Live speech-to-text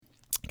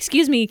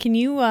Excuse me, can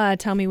you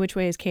tell me which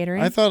way is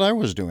catering? I thought I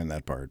was doing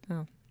that part.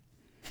 Oh.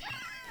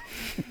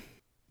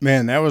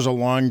 Man, that was a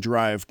long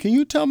drive. Can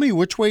you tell me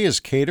which way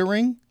is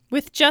catering?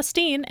 With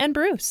Justine and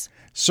Bruce.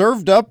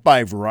 Served up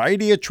by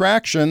Variety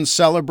Attractions,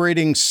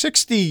 celebrating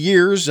 60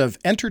 years of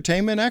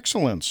entertainment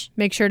excellence.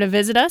 Make sure to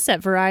visit us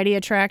at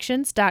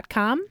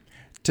varietyattractions.com.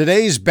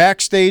 Today's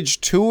backstage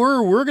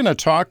tour, we're going to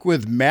talk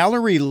with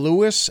Mallory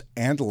Lewis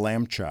and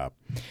Lamb Chop.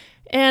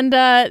 And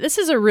this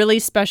is a really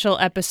special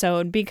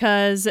episode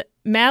because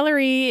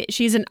Mallory,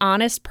 she's an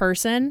honest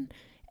person,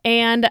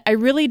 and I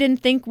really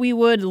didn't think we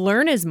would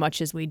learn as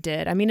much as we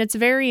did. I mean, it's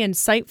very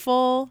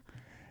insightful.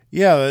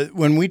 Yeah,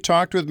 when we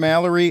talked with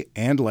Mallory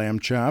and Lamb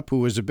Chop, who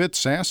was a bit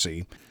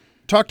sassy,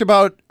 talked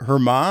about her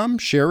mom,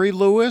 Sherry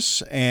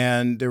Lewis,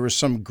 and there was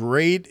some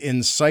great,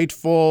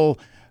 insightful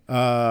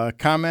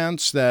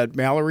comments that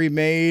Mallory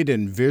made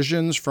and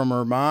visions from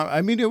her mom.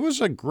 I mean, it was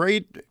a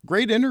great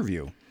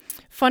interview.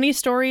 Funny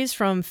stories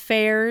from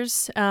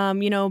fairs,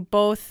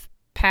 both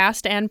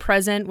past and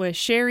present, with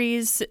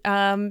Sherry's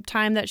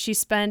time that she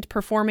spent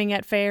performing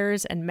at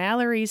fairs and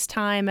Mallory's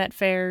time at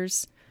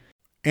fairs.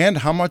 And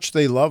how much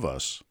they love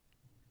us.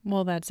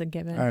 Well, that's a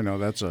given. I know,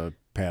 that's a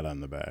pat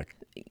on the back.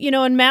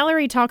 And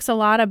Mallory talks a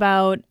lot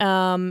about,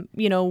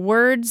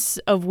 words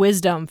of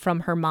wisdom from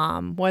her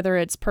mom, whether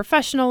it's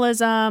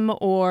professionalism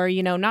or,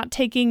 not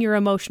taking your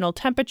emotional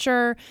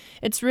temperature.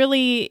 It's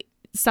really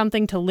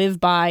something to live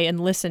by and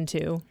listen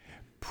to.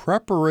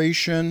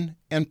 Preparation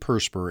and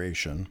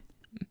perspiration.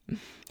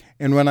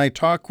 And when I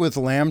talk with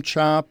Lamb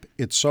Chop,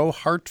 it's so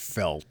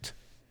heartfelt.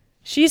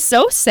 She's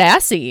so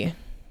sassy.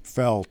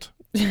 Felt.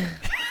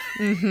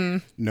 Mm-hmm.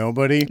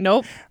 Nobody?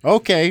 Nope.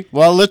 Okay,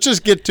 well, let's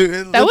just get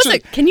to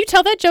it. Can you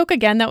tell that joke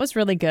again? That was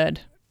really good.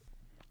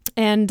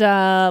 And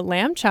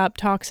Lamb Chop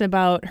talks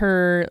about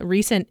her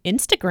recent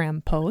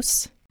Instagram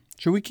posts.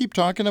 Should we keep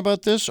talking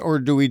about this, or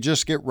do we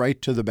just get right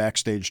to the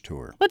backstage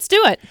tour? Let's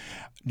do it.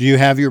 Do you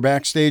have your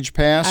backstage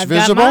pass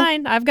visible?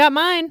 I've got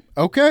mine.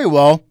 Okay,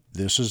 well,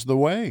 this is the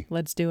way.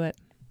 Let's do it.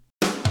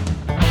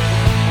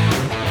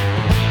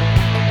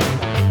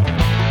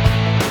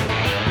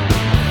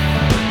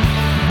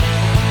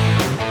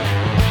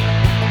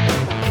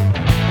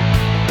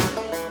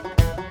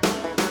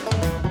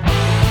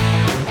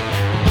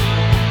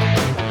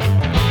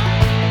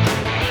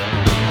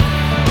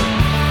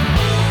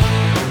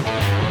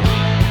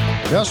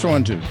 Just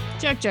 1, 2.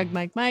 Check,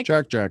 Mike.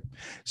 Check.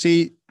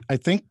 See, I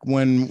think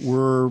when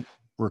we're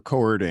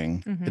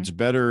recording, it's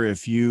better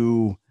if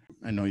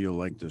I know you'll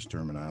like this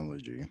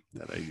terminology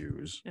that I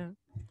use. Yeah.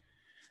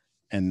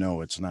 And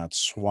no, it's not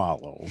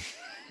swallow.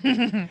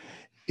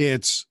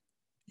 It's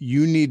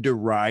you need to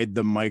ride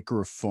the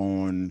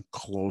microphone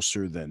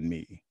closer than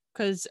me.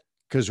 Because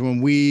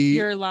when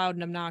you're loud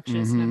and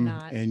obnoxious and I'm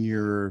not. And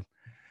you're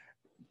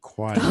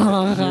quiet.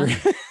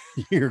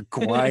 You're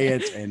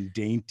quiet and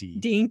dainty.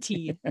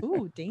 Dainty.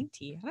 Ooh,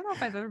 dainty. I don't know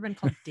if I've ever been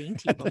called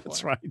dainty before.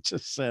 That's why I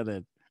just said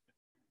it.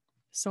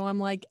 So I'm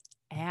like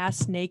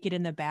ass naked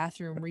in the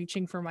bathroom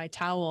reaching for my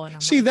towel. And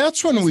I'm See,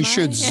 that's when we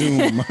should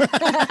Zoom.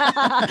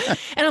 And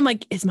I'm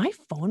like, is my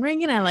phone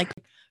ringing? I like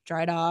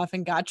dried off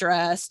and got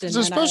dressed. And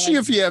especially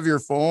if you have your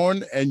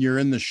phone and you're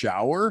in the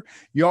shower,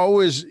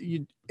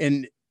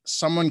 and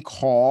someone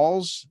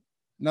calls,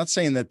 not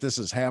saying that this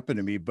has happened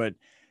to me, but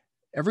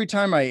every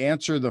time I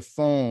answer the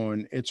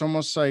phone, it's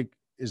almost like,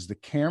 is the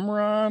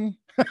camera on?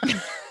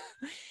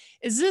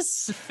 Is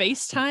this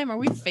FaceTime? Are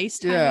we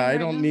FaceTime? Yeah, I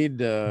don't need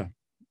to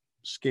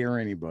scare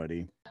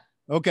anybody.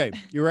 Okay,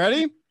 you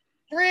ready?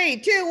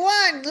 3, 2,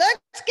 1,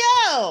 let's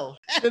go.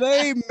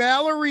 Today,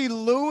 Mallory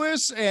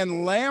Lewis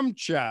and Lamb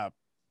Chop.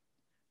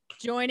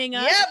 Joining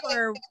us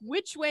for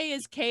Which Way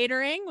is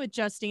Catering with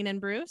Justine and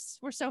Bruce.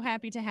 We're so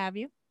happy to have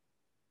you.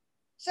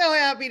 So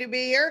happy to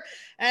be here.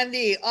 And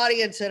the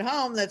audience at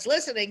home that's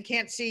listening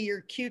can't see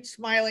your cute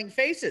smiling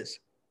faces.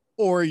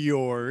 Or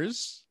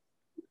yours.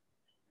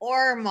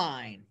 Or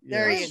mine.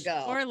 There Yes. you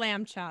go. Or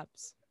Lamb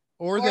Chops.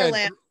 Or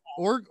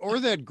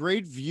that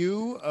great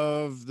view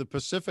of the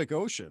Pacific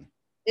Ocean.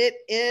 It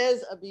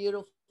is a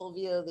beautiful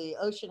view. The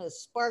ocean is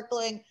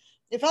sparkling.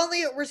 If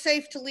only it were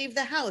safe to leave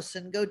the house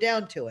and go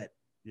down to it.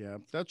 Yeah,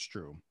 that's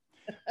true.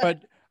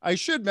 But I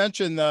should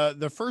mention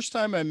the first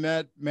time I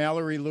met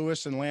Mallory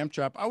Lewis and Lamb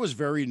Chop, I was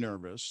very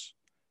nervous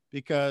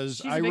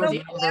because I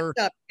remember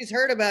she's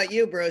heard about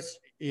you, Bruce.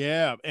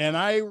 Yeah, and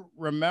I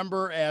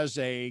remember as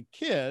a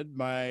kid,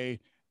 my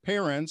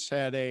parents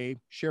had a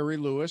Sherry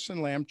Lewis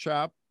and Lamb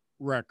Chop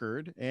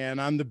record, and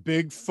on the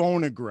big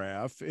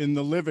phonograph in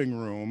the living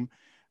room,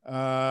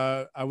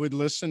 I would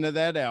listen to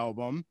that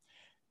album.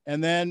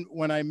 And then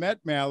when I met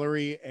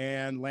Mallory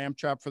and Lamb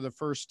Chop for the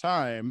first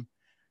time,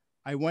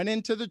 I went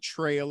into the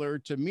trailer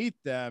to meet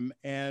them.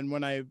 And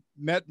when I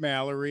met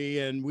Mallory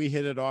and we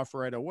hit it off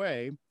right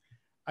away,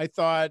 I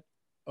thought,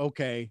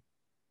 okay,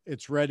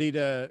 it's ready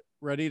to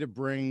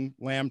bring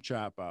Lamb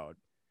Chop out.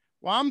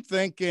 Well, I'm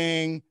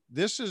thinking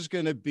this is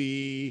going to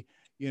be,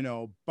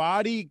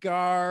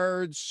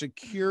 bodyguards,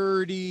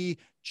 security,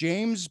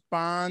 James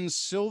Bond,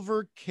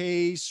 silver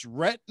case,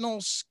 retinal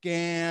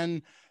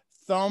scan,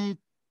 thumbprint,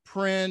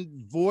 fingerprint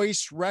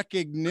voice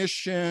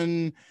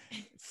recognition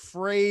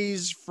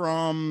phrase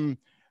from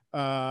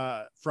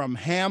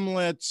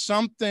Hamlet,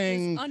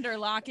 something Just under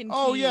lock and key.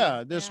 Oh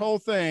yeah, this whole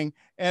thing.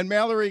 And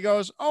Mallory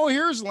goes, "Oh,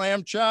 here's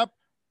Lamb Chop."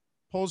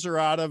 Pulls her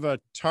out of a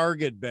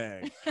Target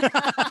bag.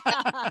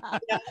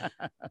 Yeah.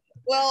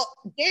 Well,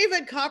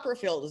 David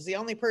Copperfield is the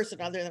only person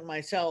other than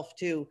myself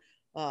to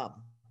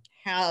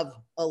have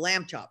a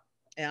lamb chop,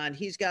 and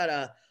he's got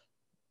a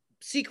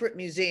secret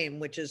museum,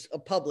 which is a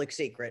public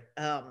secret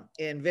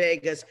in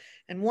Vegas.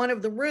 And one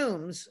of the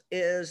rooms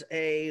is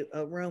a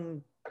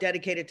room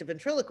dedicated to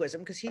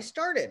ventriloquism because he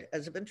started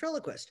as a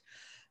ventriloquist.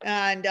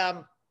 And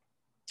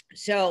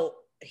so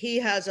he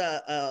has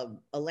a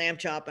lamb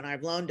chop, and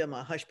I've loaned him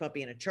a hush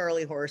puppy and a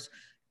Charlie horse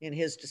in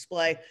his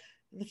display.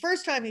 And the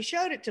first time he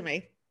showed it to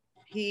me,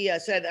 he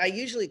said, I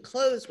usually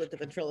close with the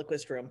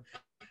ventriloquist room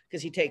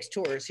because he takes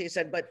tours. He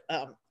said, but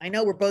I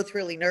know we're both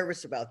really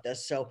nervous about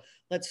this, so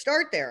let's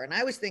start there. And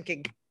I was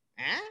thinking,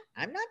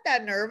 I'm not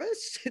that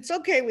nervous. It's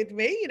okay with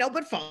me,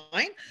 but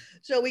fine.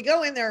 So we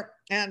go in there,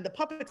 and the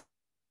puppet's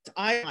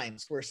eye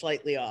lines were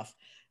slightly off.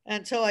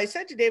 And so I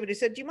said to David, he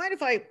said, do you mind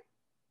if I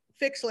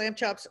fix Lamb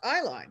Chop's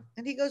eye line?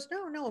 And he goes,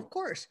 no, of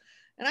course.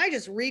 And I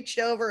just reached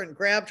over and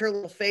grabbed her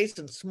little face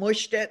and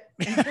smushed it.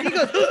 And he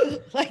goes,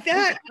 like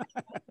that.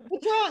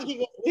 What's wrong? He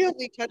goes, we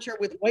only touch her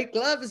with white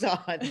gloves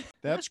on.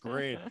 That's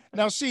great.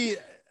 Now, see,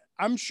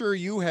 I'm sure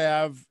you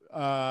have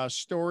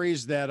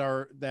stories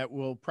that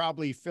will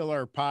probably fill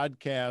our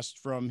podcast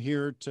from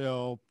here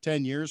till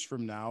 10 years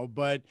from now.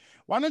 But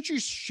why don't you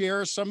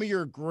share some of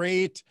your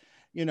great,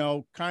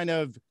 kind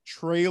of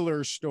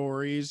trailer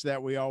stories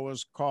that we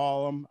always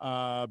call them,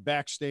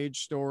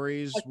 backstage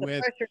stories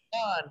with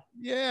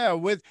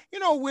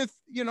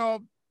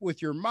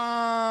your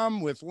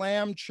mom, with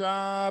Lamb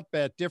Chop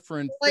at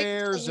different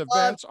fairs,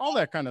 events, all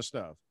that kind of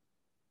stuff.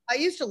 I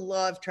used to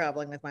love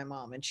traveling with my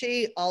mom, and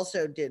she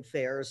also did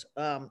fairs,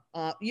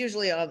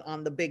 usually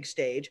on the big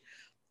stage.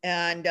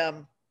 And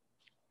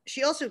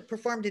she also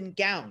performed in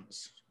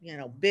gowns,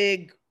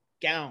 big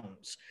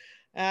gowns.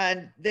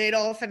 And they'd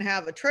often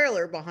have a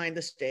trailer behind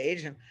the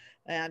stage.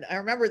 And I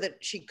remember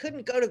that she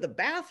couldn't go to the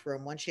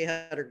bathroom when she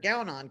had her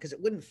gown on because it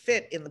wouldn't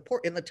fit in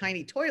the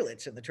tiny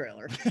toilets in the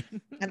trailer.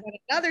 And then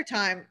another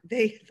time,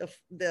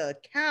 the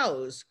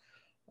cows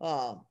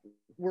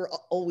were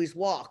always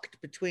walked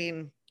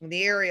in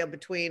the area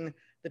between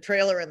the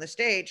trailer and the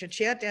stage, and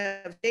she had to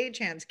have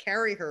stagehands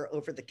carry her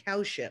over the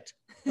cow shit.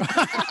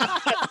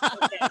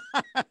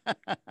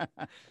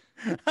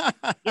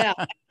 Yeah.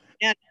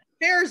 And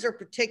fairs are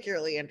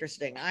particularly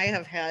interesting. I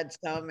have had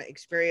some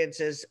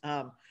experiences.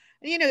 As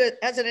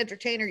an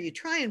entertainer, you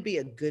try and be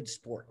a good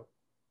sport.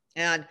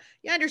 And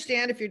you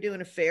understand if you're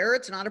doing a fair,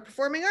 it's not a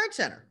performing arts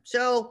center.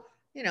 So,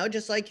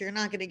 just like you're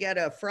not going to get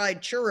a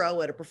fried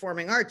churro at a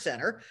performing arts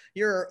center,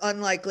 you're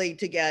unlikely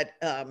to get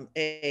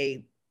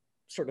a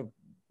sort of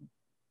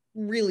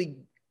really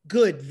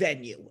good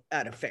venue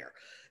at a fair.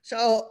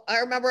 So I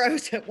remember I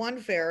was at one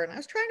fair and I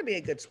was trying to be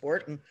a good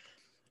sport, and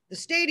the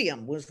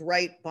stadium was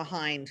right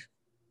behind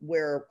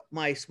where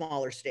my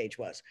smaller stage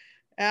was.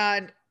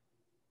 And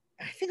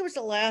I think it was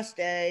the last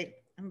day.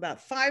 I'm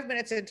about 5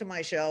 minutes into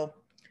my show,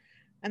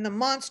 and the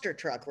monster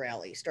truck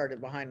rally started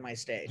behind my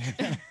stage.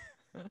 And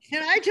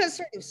I just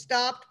sort of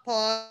stopped,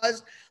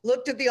 paused,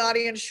 looked at the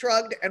audience,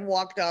 shrugged, and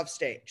walked off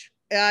stage.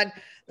 And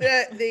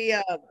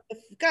the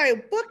guy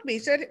who booked me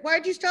said,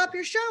 why'd you stop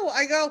your show?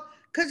 I go,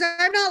 because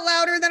I'm not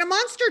louder than a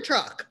monster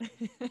truck.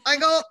 I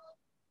go,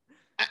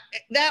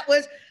 that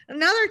was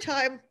another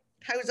time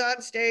I was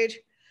on stage,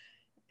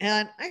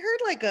 and I heard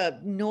like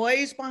a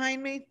noise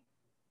behind me.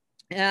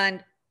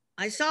 And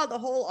I saw the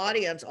whole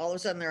audience, all of a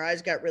sudden their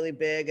eyes got really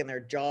big and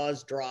their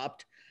jaws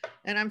dropped.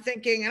 And I'm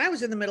thinking, and I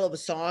was in the middle of a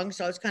song,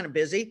 so I was kind of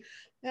busy.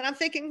 And I'm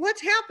thinking,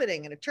 what's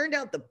happening? And it turned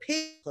out the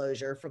pig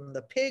closure from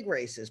the pig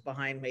races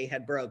behind me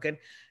had broken.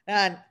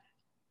 And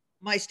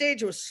my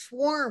stage was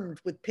swarmed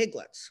with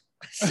piglets.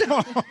 So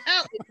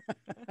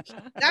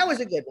that was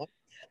a good one.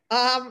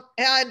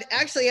 And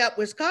actually at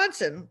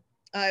Wisconsin,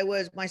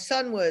 my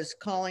son was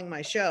calling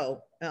my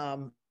show.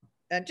 And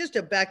just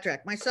to backtrack,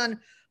 my son,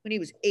 when he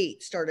was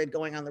 8, started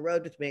going on the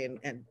road with me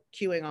and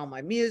cueing all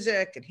my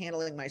music and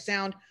handling my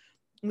sound.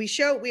 We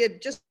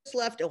had just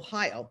left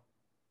Ohio,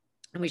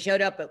 and we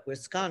showed up at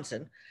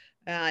Wisconsin,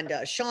 and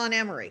Sean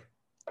Emery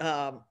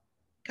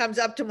comes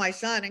up to my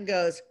son and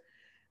goes,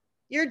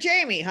 "You're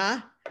Jamie,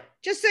 huh?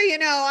 Just so you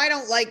know, I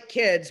don't like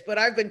kids, but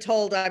I've been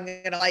told I'm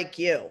going to like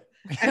you."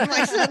 And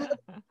my son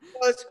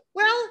goes,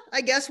 "Well,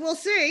 I guess we'll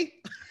see."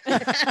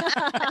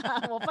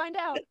 We'll find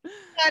out.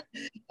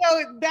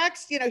 So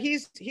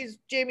he's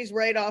Jamie's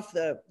right off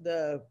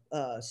the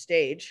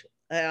stage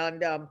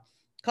and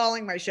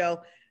calling my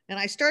show. And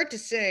I start to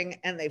sing,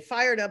 and they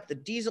fired up the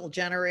diesel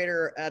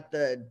generator at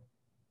the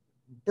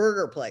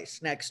burger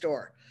place next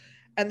door.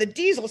 And the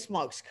diesel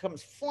smoke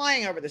comes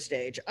flying over the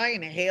stage. I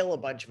inhale a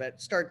bunch of it,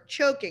 start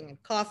choking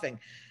and coughing.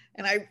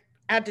 And I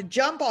had to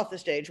jump off the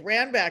stage,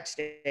 ran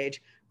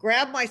backstage,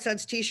 grabbed my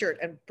son's t-shirt,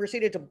 and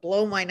proceeded to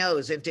blow my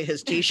nose into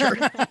his t-shirt.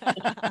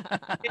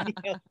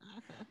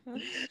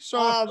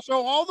 So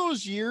all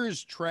those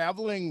years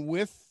traveling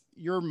with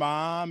your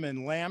mom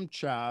and Lamb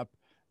Chop,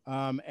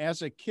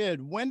 as a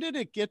kid, when did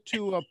it get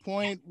to a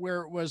point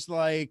where it was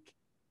like,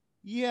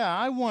 yeah,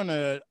 I I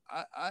wanna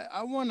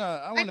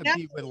never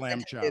be with Lamb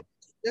wanted Chop.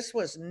 this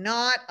was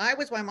not, I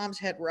was my mom's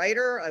head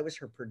writer. I was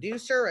her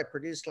producer. I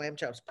produced Lamb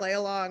Chop's Play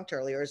Along,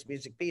 Charlie Orr's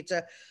Music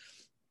Pizza.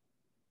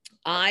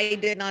 I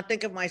did not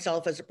think of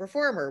myself as a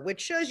performer,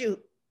 which shows you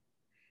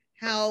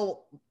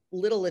how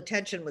little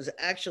attention was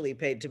actually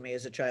paid to me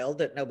as a child,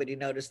 that nobody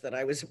noticed that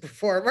I was a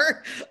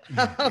performer.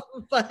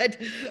 but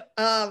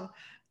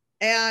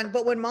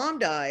but when mom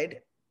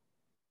died,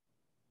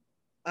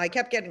 I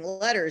kept getting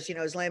letters,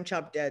 is Lamb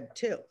Chop dead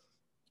too?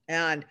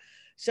 And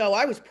so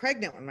I was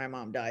pregnant when my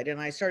mom died, and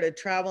I started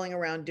traveling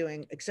around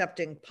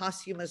accepting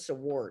posthumous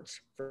awards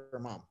for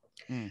mom.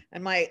 Mm.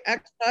 And my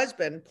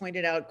ex-husband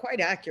pointed out quite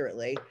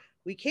accurately,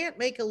 we can't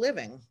make a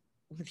living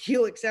with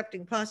you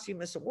accepting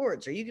posthumous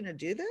awards. Are you going to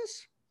do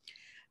this?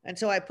 And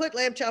so I put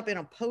Lamb Chop in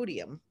a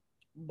podium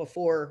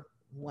before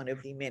one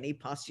of the many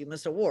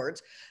posthumous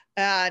awards.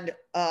 And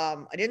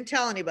I didn't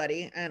tell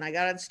anybody. And I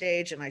got on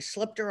stage and I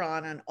slipped her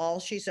on, and all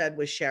she said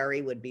was,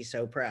 Sherry would be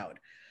so proud.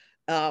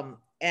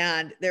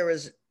 And there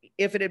was,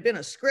 if it had been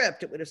a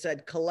script, it would have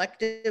said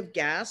collective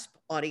gasp,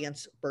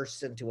 audience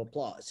bursts into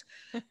applause.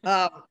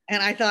 And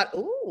I thought,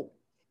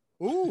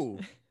 ooh,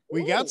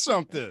 we got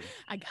something.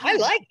 I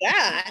like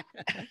that.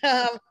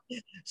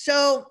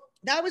 So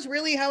that was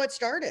really how it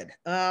started.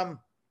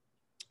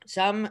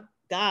 Some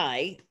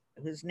guy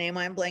whose name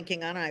I'm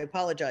blanking on, I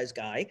apologize,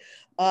 guy,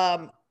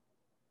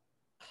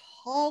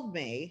 called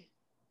me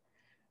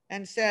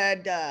and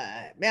said,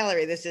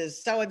 Mallory, this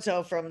is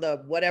so-and-so from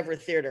the whatever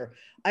theater.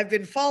 I've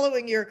been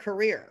following your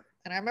career.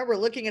 And I remember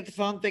looking at the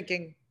phone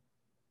thinking,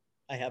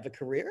 I have a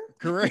career?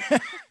 And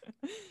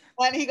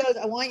he goes,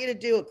 I want you to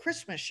do a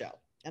Christmas show.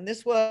 And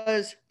this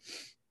was,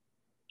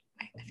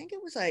 I think it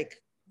was like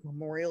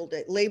Memorial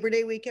Day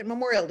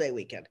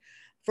weekend,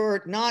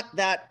 for not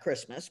that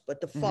Christmas,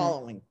 but the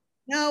following.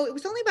 No, it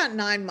was only about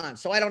 9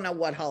 months. So I don't know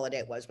what holiday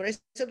it was, but I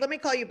said, let me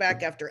call you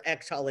back after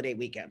X holiday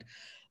weekend.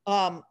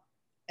 And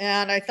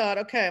I thought,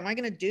 okay, am I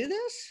going to do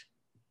this?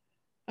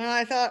 And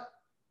I thought,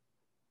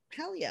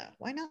 hell yeah,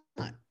 why not?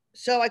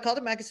 So I called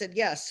him back and said,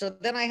 yes. So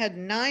then I had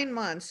 9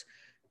 months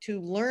to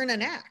learn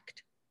an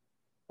act,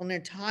 an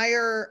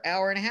entire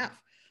hour and a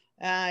half,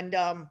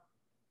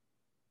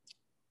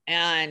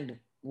 and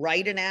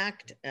write an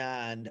act,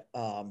 and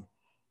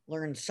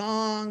learn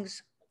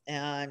songs.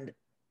 And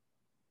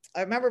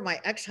I remember my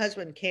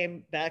ex-husband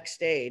came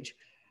backstage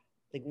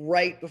like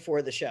right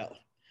before the show,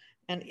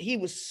 and he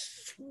was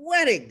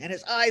sweating and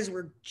his eyes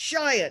were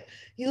giant.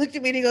 He looked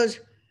at me and he goes,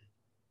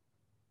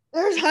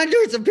 there's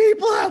hundreds of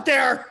people out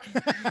there.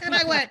 And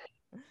I went,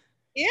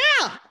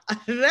 yeah,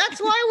 that's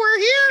why we're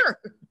here.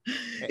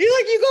 He's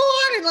like, you go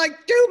on in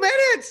like 2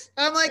 minutes.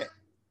 I'm like,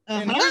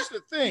 and here's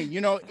the thing,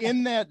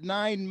 in that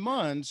 9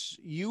 months,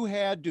 you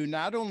had to,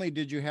 not only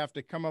did you have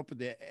to come up with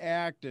the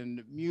act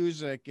and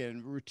music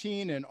and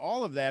routine and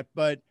all of that,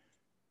 but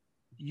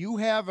you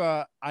have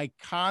a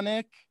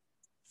iconic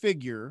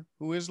figure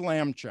who is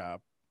Lamb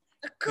Chop.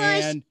 Of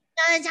course,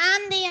 because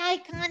I'm the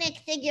iconic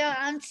figure.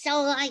 I'm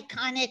so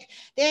iconic.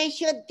 There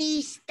should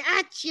be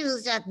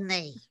statues of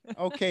me.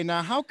 Okay,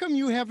 now how come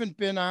you haven't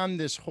been on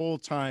this whole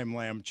time,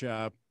 Lamb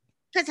Chop?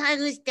 Because I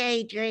was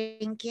day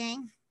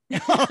drinking.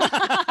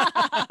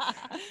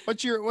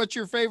 What's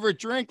your favorite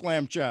drink,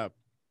 Lamb Chop?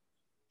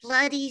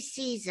 Bloody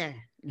Caesar.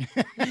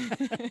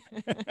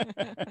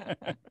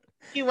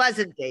 She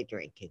wasn't day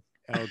drinking.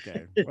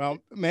 Okay. Well,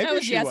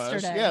 maybe she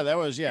was. Yeah, that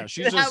was, yeah.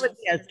 That was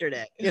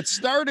yesterday. It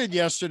started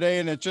yesterday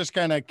and it just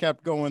kind of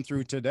kept going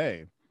through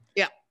today.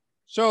 Yeah.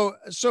 So,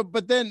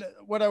 but then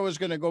what I was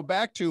going to go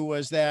back to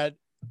was that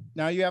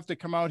now you have to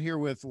come out here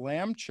with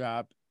Lamb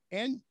Chop,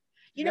 and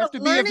you have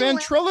to be a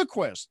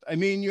ventriloquist. I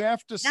mean, you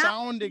have to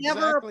sound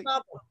exactly. Never a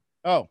problem.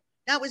 Oh,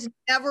 that was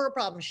never a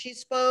problem. She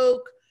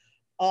spoke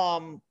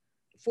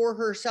for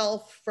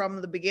herself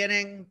from the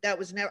beginning. That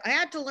was never, I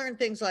had to learn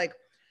things like,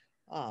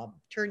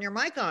 turn your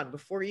mic on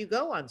before you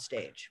go on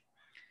stage.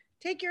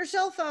 Take your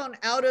cell phone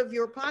out of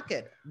your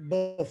pocket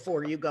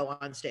before you go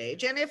on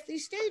stage. And if the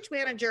stage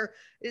manager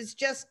is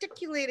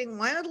gesticulating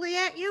wildly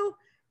at you,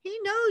 he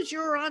knows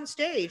you're on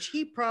stage.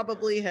 He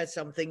probably has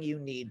something you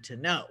need to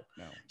know.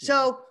 No.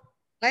 So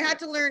I had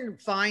to learn,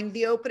 find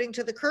the opening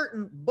to the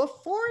curtain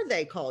before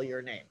they call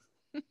your name.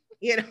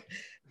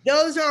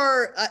 Those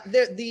are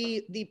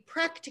the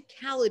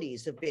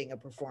practicalities of being a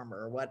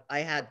performer, what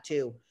I had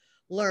to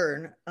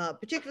learn,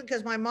 particularly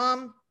because my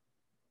mom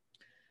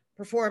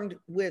performed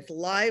with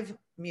live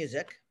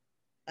music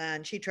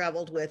and she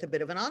traveled with a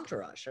bit of an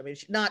entourage. I mean,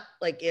 not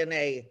like in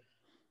a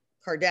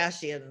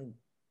Kardashian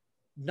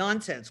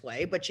nonsense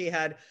way, but she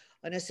had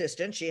an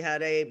assistant, she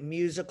had a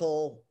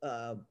musical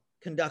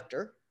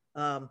conductor.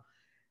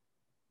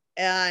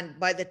 And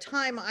by the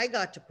time I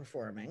got to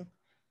performing,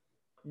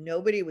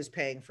 nobody was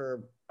paying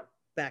for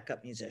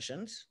backup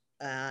musicians,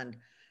 and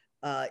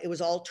it was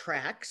all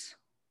tracks.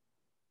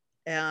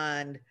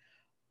 And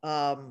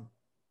I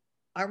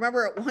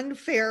remember at one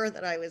fair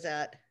that I was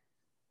at,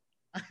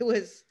 I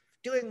was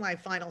doing my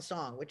final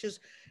song, which is,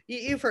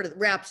 you've heard of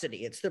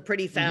Rhapsody. It's the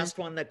pretty fast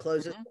one that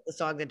closes the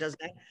song that does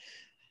that.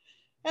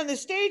 And the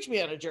stage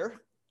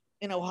manager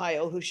in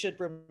Ohio, who should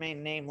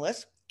remain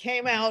nameless,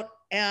 came out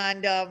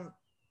and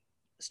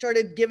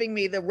started giving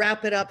me the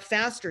wrap it up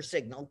faster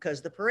signal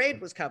because the parade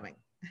was coming.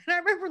 And I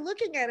remember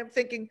looking at him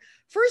thinking,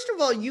 first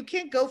of all, you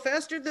can't go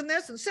faster than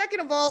this. And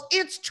second of all,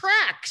 it's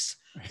tracks.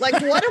 Like,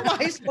 what am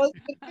I supposed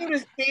to do to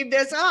speed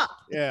this up?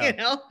 Yeah. You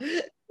know?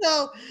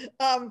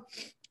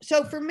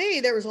 So for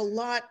me, there was a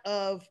lot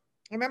of,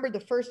 I remember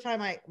the first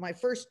time my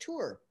first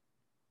tour,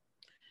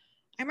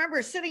 I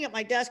remember sitting at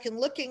my desk and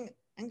looking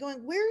and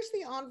going, where's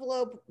the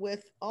envelope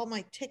with all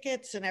my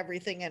tickets and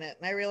everything in it?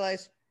 And I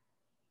realized,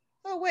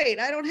 oh, wait,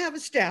 I don't have a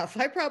staff.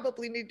 I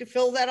probably need to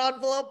fill that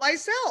envelope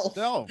myself.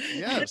 Oh,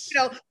 yes.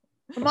 You know,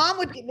 mom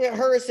would,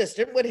 her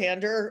assistant would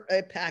hand her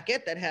a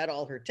packet that had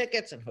all her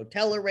tickets and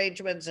hotel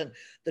arrangements and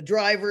the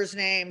driver's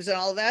names and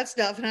all that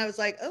stuff. And I was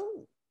like,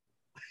 oh,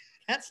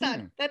 that's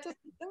not, that doesn't,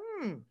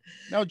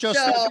 Now,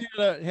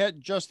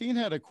 Justine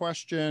had a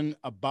question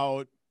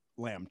about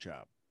lamb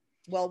chop.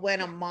 Well, when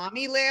a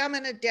mommy lamb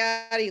and a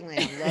daddy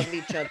lamb love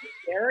each other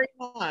very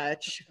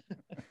much.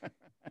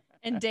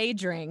 And day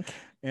drink.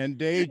 And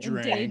day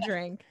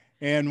drink.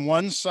 And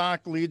one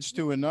sock leads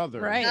to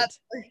another. Right.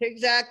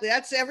 Exactly.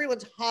 That's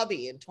everyone's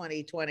hobby in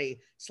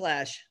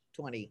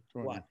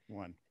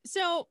 2020/21.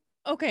 So,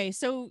 okay.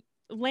 So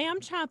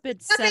lamb chop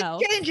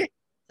itself.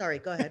 Sorry,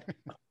 go ahead.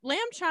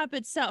 Lamb chop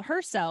itself,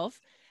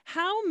 herself.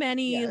 How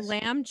many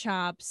lamb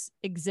chops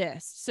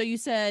exist? So you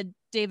said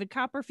David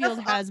Copperfield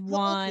has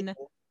one.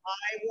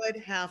 I would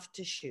have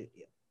to shoot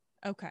you.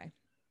 Okay.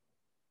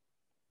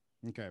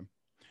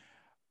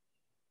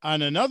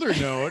 On another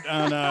note,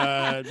 on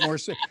a more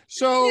so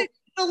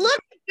the look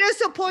of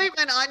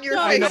disappointment on your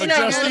face. I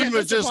know, Justine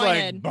was just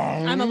like, boom.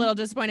 I'm a little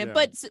disappointed.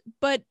 Yeah.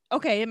 But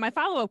okay, my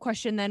follow-up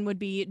question then would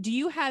be, do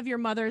you have your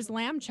mother's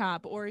lamb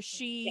chop, or is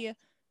she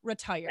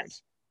retired?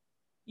 Yes.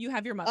 You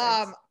have your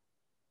mother's.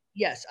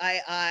 Yes,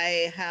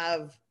 I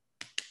have.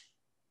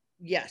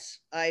 Yes,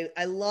 I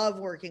love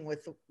working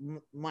with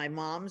my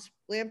mom's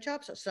lamb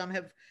chops.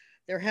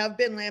 There have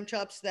been lamb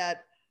chops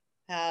that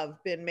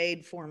have been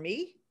made for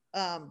me.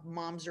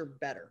 Moms are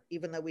better,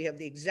 even though we have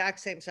the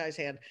exact same size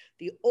hand.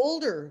 The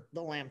older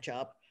the lamb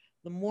chop,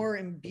 the more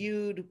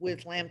imbued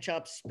with lamb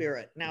chop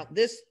spirit. Now,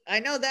 I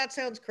know that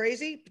sounds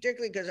crazy,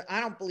 particularly because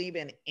I don't believe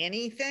in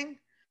anything.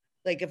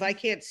 Like, if I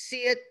can't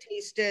see it,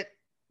 taste it,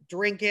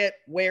 drink it,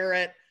 wear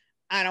it,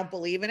 I don't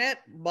believe in it.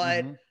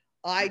 But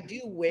I do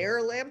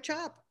wear lamb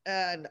chop.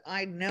 And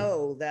I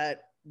know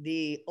that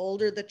the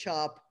older the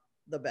chop,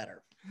 the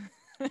better.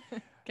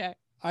 Okay.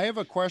 I have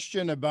a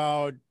question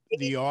about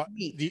the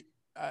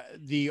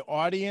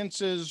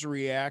audience's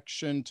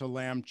reaction to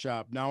lamb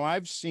chop. Now,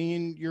 I've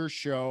seen your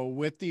show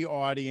with the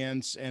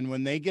audience, and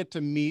when they get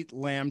to meet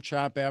lamb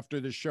chop after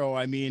the show,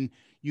 I mean,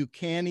 you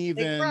can't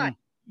even.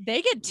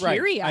 They get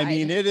teary-eyed. Right. I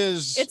mean,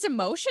 it's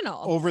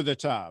emotional, over the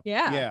top.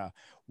 Yeah.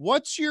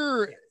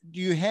 Do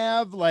you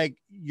have like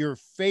your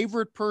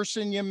favorite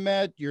person you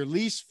met, your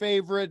least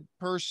favorite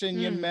person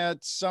you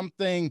met,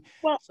 something?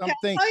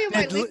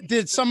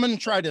 Did someone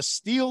try to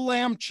steal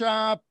lamb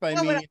chop? I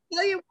mean, I'll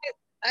tell you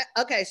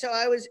okay, so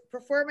I was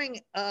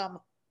performing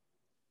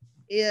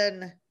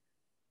in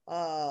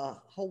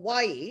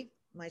Hawaii.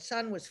 My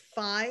son was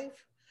 5,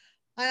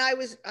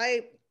 and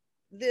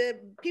the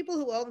people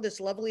who owned this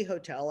lovely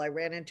hotel I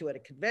ran into at a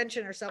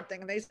convention or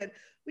something, and they said,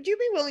 would you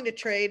be willing to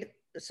trade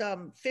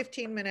some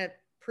 15-minute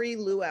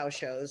pre-luau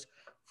shows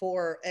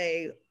for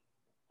a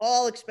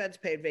all expense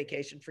paid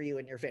vacation for you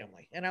and your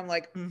family? And I'm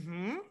like,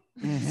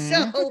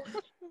 So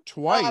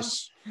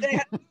twice they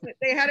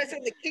had us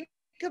in the King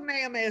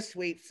Kamehameha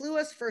suite, flew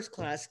us first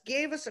class,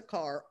 gave us a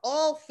car,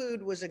 all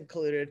food was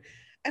included,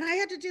 and I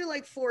had to do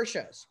like 4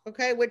 shows,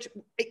 okay, which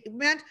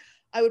meant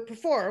I would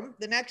perform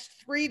the next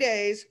 3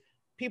 days.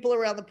 People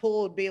around the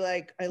pool would be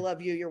like, I love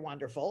you, you're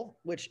wonderful,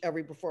 which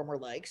every performer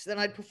likes. Then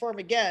I'd perform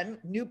again,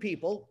 new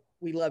people,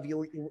 we love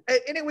you.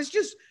 And it was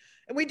just,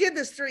 and we did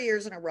this 3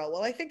 years in a row.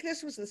 Well, I think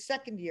this was the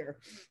 2nd year.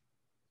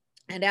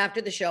 And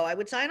after the show, I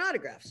would sign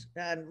autographs,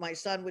 and my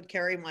son would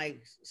carry my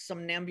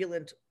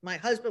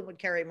husband would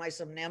carry my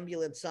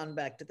somnambulent son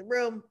back to the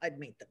room. I'd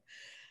meet them.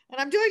 And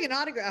I'm doing an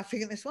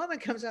autographing, and this woman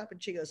comes up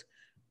and she goes,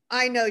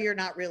 I know you're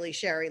not really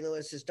Shari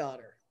Lewis's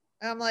daughter.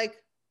 And I'm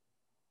like,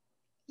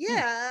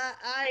 yeah,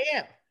 I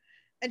am.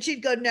 And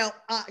she'd go, no,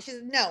 she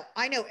said, no,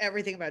 I know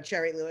everything about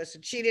Shari Lewis,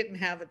 and she didn't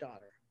have a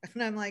daughter.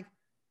 And I'm like,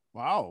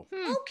 wow.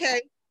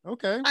 Okay.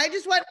 I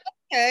just went,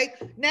 okay,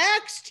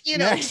 next,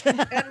 And,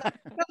 I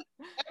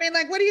mean,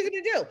 like, what are you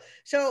going to do?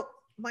 So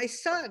my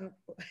son,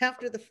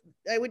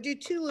 I would do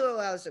 2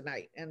 luau's a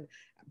night.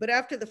 But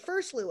after the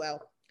first luau,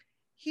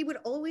 he would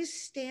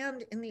always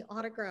stand in the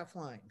autograph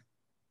line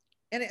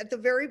and at the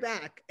very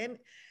back. And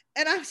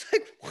I was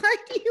like, why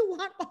do you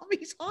want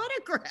mommy's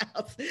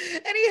autograph?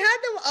 And he had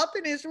them up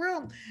in his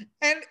room.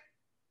 And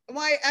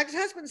my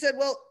ex-husband said,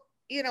 well,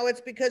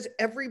 it's because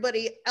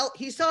everybody else,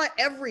 he saw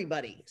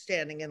everybody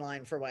standing in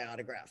line for my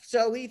autograph.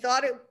 So he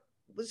thought it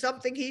was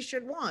something he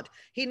should want.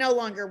 He no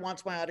longer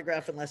wants my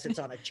autograph unless it's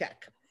on a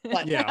check.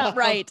 But Yeah.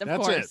 Right, of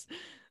That's course.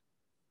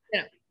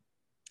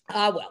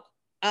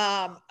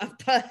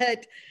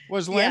 But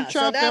Was yeah, Lamb so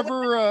Chop that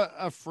ever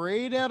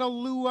afraid at a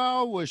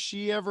luau? Was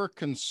she ever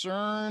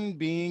concerned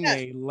being Yes.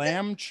 a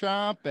lamb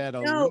chop at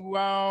a No,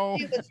 luau?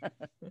 no, because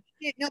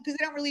they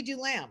don't really do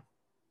lamb.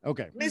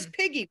 Okay. Miss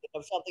Piggy would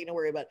have something to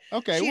worry about.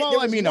 Okay. There Well,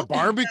 I was mean, a one night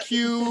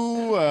barbecue,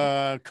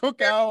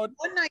 cookout.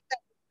 one night that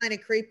was kind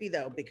of creepy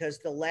though, because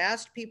the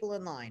last people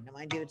in line, now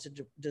mind you, it's a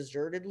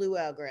deserted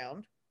luau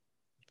ground,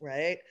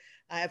 right?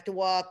 I have to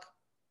walk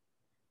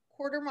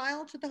quarter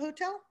mile to the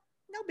hotel.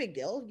 No big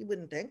deal, you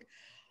wouldn't think.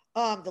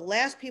 The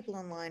last people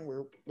in line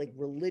were like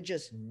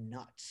religious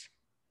nuts.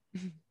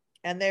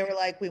 And they were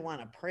like, we want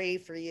to pray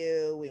for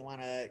you. We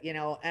want to,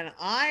 and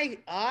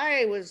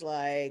I was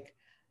like,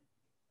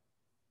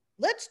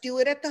 let's do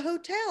it at the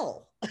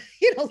hotel.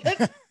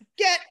 Let's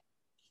get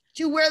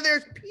to where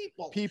there's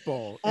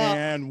people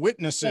and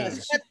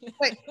witnesses.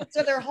 Wait,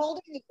 so they're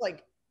holding this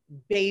like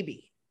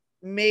baby,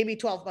 maybe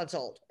 12 months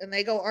old. And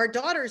they go, our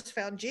daughter's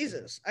found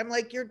Jesus. I'm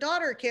like, your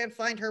daughter can't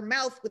find her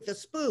mouth with a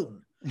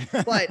spoon.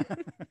 But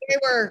they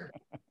were,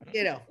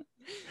 Yeah.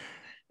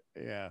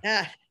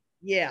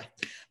 Yeah.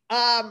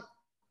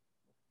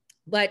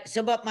 But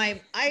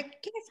I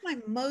guess my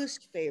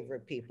most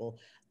favorite people,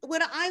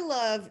 what I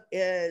love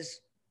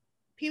is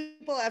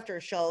people after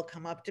a show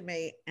come up to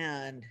me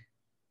and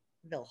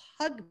they'll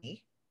hug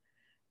me.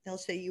 They'll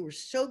say, you were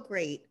so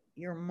great.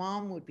 Your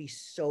mom would be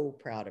so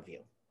proud of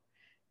you.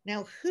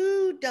 Now,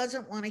 who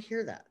doesn't want to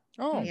hear that?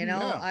 Oh, Yeah.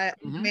 I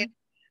Mhm. mean,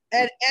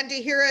 and to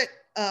hear it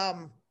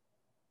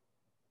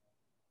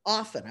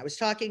often. I was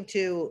talking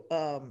to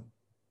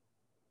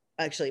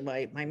actually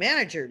my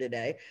manager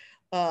today,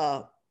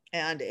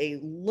 and a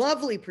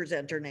lovely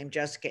presenter named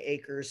Jessica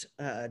Akers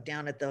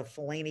down at the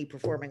Fellaini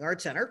Performing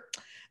Arts Center.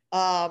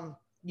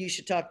 You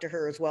should talk to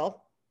her as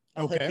well.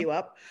 I'll hook you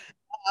up.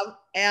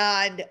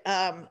 I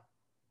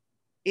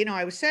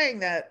was saying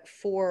that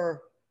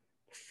for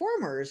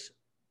performers,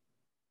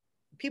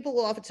 people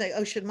will often say,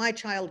 oh, should my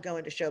child go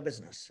into show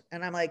business?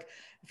 And I'm like,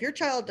 if your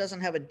child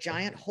doesn't have a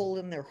giant hole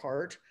in their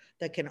heart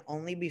that can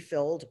only be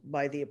filled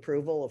by the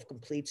approval of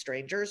complete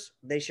strangers,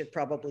 they should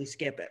probably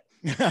skip it.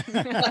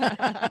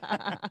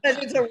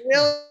 It's a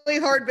really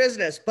hard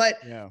business. But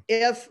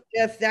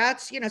if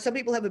that's, some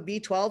people have a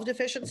B12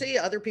 deficiency,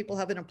 other people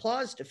have an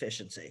applause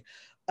deficiency.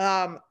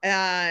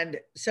 And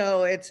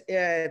so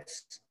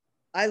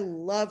I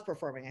love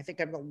performing. I think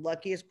I'm the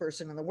luckiest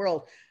person in the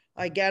world.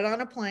 I get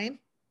on a plane,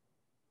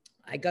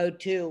 I go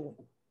to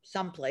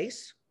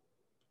someplace,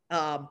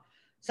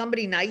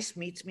 somebody nice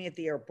meets me at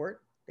the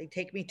airport. They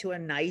take me to a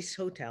nice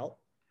hotel.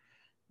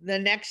 The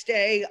next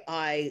day,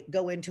 I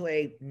go into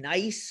a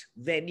nice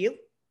venue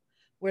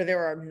where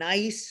there are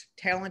nice,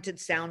 talented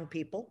sound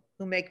people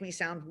who make me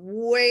sound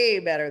way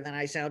better than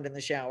I sound in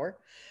the shower.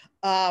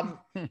 And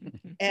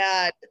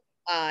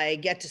I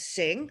get to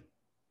sing,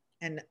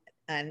 and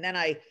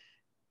then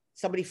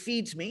somebody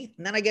feeds me,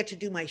 and then I get to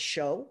do my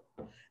show.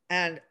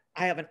 And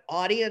I have an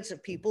audience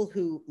of people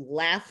who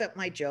laugh at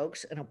my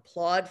jokes and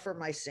applaud for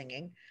my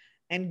singing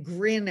and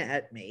grin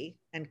at me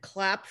and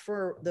clap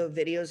for the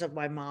videos of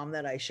my mom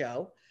that I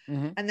show.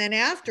 Mm-hmm. And then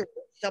after,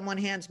 someone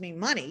hands me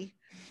money,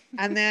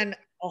 and then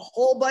a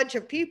whole bunch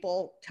of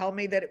people tell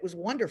me that it was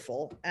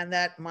wonderful and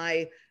that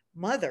my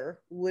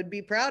mother would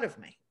be proud of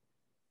me.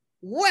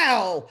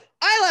 Wow,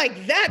 I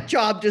like that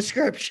job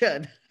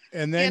description.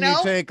 And then you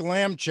take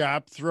Lamb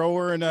Chop, throw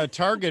her in a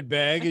Target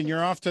bag, and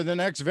you're off to the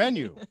next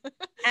venue.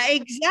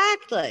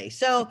 Exactly.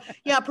 So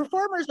yeah,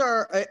 performers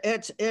are,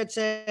 it's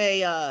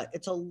a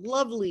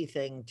lovely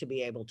thing to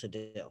be able to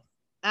do.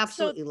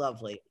 Absolutely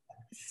lovely.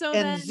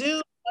 And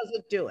Zoom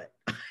doesn't do it.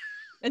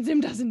 And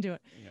Zoom doesn't do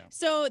it. Yeah.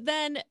 So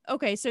then,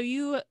 okay, so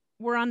you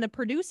were on the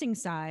producing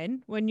side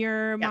when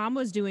your mom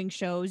was doing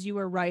shows, you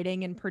were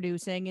writing and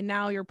producing, and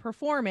now you're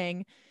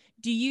performing.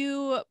 Do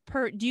you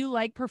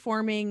like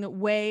performing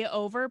way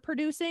over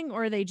producing,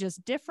 or are they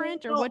just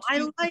different, or what do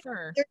you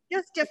prefer? They're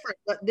just different.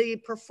 But the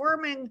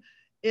performing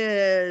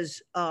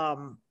is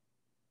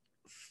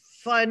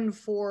fun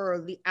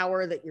for the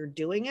hour that you're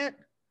doing it.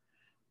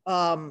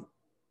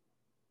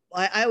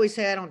 I always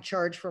say I don't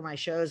charge for my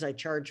shows. I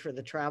charge for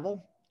the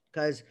travel,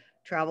 because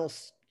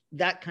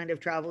that kind of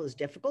travel is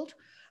difficult.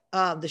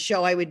 The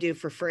show I would do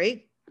for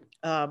free.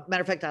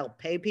 Matter of fact, I'll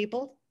pay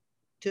people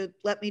to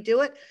let me do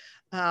it.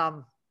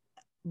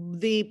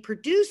 The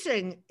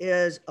producing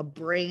is a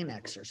brain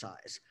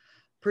exercise.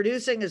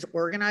 Producing is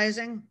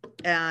organizing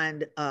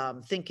and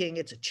thinking.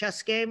 It's a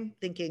chess game,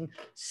 thinking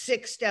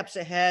 6 steps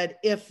ahead,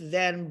 if,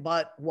 then,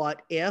 but,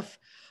 what, if.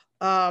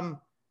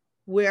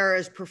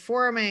 Whereas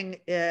performing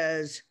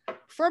is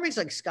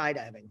like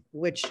skydiving,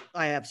 which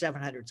I have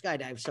 700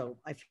 skydives, so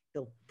I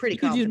feel pretty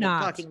confident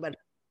talking about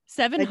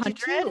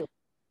 700.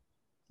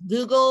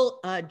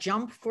 Google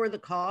Jump for the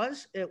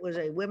Cause. It was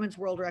a women's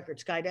world record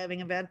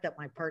skydiving event that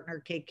my partner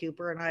Kate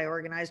Cooper and I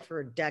organized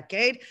for a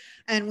decade,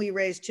 and we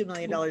raised $2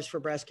 million for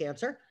breast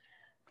cancer.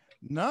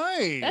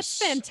 Nice. That's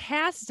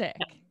fantastic.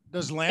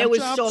 Does Lamb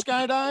Chop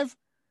skydive?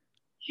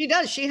 She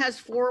does. She has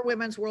 4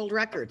 women's world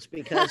records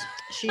because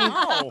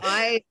Wow.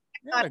 I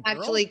Yeah, girl.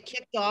 actually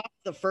kicked off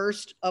the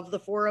first of the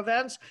 4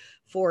 events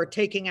for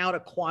taking out a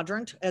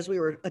quadrant as we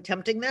were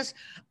attempting this.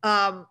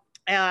 But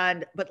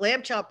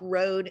Lamb Chop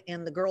rode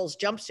in the girls'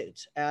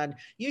 jumpsuits and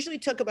usually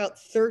took about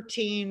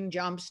 13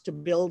 jumps to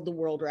build the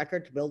world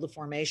record, to build the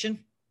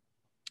formation.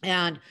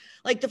 And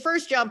like the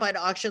first jump, I'd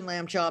auction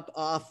Lamb Chop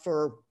off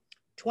for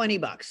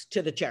 $20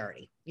 to the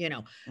charity, you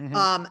know.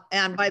 Mhm.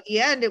 And by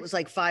the end, it was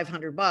like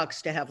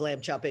 $500 to have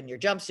Lamb Chop in your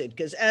jumpsuit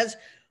because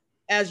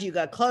as you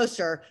got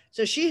closer,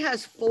 so she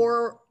has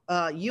 4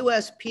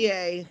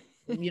 USPA,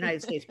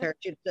 United States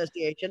Parachute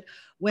Association,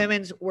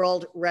 women's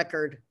world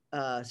record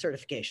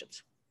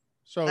certifications.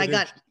 So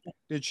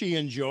did she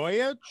enjoy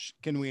it?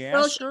 Can we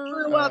ask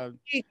her?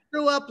 She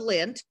threw up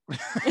lint,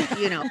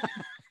 you know.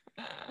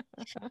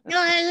 No,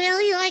 I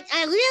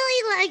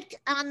really liked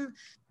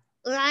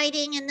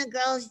riding in the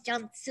girls'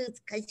 jumpsuits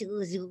because it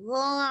was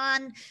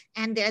warm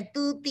and their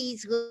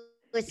boobies were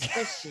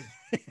squishy.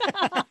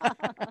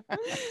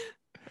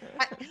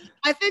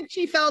 I think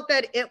she felt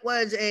that it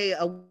was a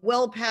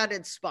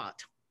well-padded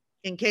spot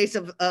in case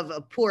of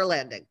a poor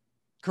landing.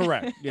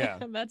 Correct. Yeah.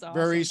 That's awesome.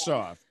 Very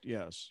soft.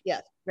 Yes.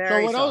 Yes. So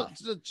Very what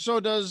soft. else? So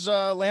does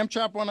Lamb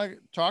Chop want to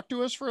talk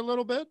to us for a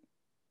little bit?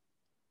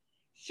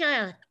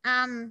 Sure.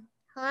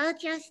 Hello,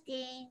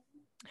 Justine.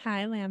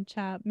 Hi, Lamb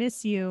Chop.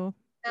 Miss you.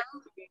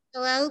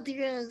 Hello,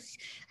 Bruce.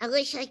 I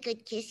wish I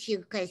could kiss you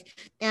because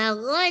the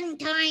one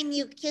time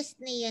you kissed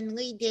me and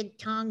we did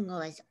tongue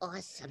was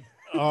awesome.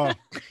 Oh,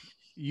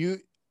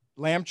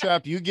 Lamb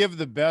Chop, you give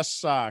the best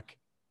sock.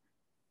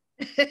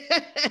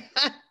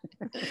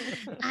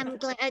 I'm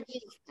glad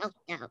you felt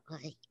that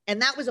way. And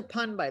that was a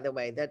pun, by the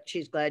way, that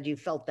she's glad you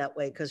felt that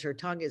way because her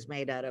tongue is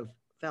made out of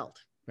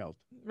felt.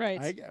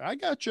 Right. I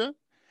got you.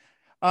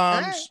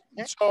 right.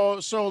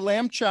 So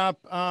Lamb Chop,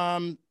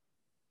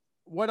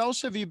 what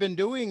else have you been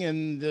doing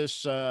in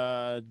this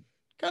kind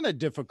of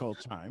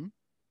difficult time?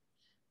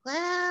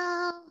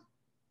 Well,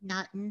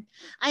 nothing.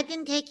 I've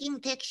been taking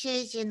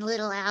pictures in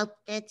little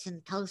outfits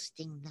and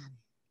posting them.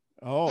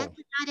 Oh, That's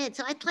about it.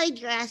 So I play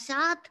dress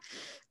up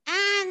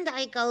and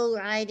I go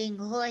riding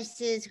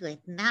horses with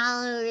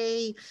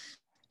Mallory.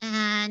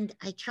 And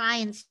I try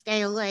and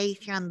stay away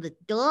from the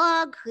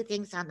dog who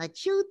thinks I'm a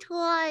chew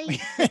toy.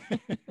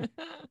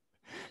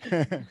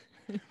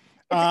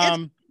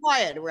 It's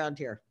quiet around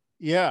here.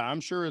 Yeah,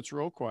 I'm sure it's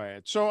real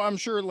quiet. So I'm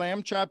sure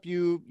Lamb Chop,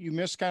 you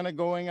miss kind of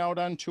going out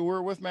on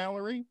tour with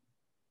Mallory?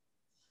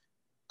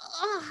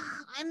 Oh,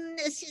 I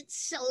miss it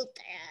so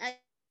bad.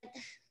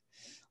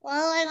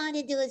 All I want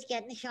to do is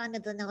get in front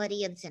of an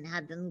audience and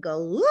have them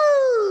go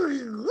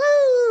woo,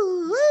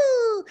 woo,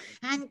 woo,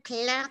 and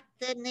clap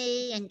the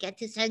knee and get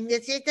to sing.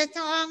 This is the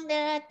song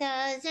that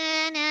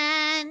doesn't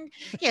end.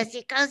 Yes,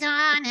 it goes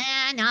on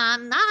and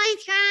on. My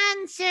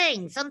friends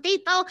sing. Some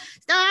people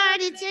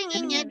started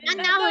singing it, not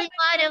knowing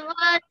what it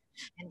was.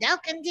 And they'll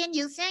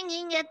continue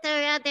singing it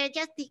forever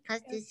just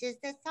because this is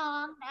the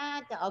song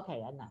that. Okay,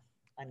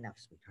 enough,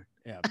 sweetheart.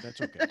 Yeah,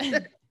 that's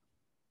okay.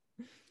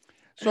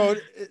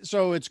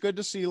 So it's good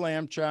to see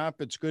Lamb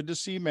Chop. It's good to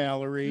see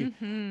Mallory.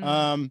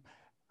 Mhm.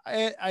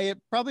 I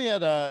probably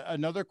had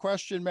another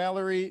question,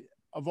 Mallory.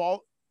 Of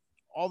all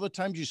the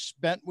times you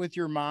spent with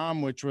your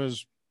mom, which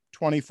was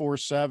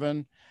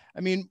 24/7,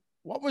 I mean,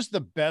 what was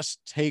the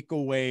best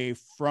takeaway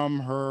from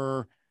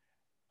her?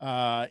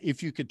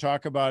 If you could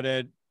talk about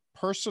it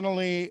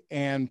personally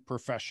and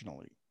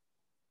professionally.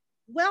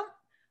 Well,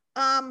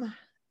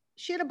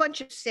 she had a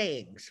bunch of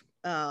sayings.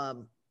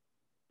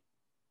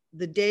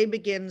 The day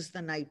begins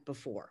the night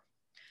before.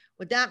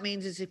 What that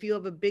means is if you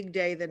have a big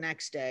day the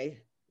next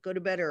day, go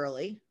to bed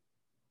early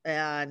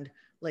and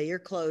lay your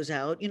clothes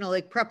out,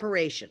 like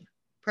preparation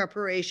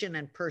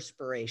and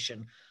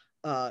perspiration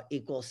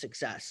equals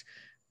success.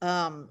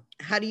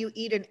 How do you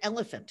eat an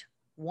elephant?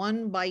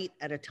 One bite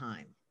at a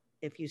time.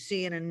 If you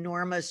see an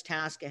enormous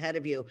task ahead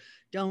of you,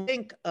 don't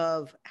think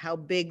of how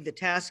big the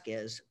task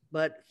is,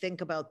 but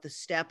think about the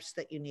steps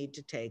that you need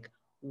to take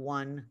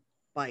one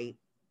bite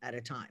at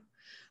a time.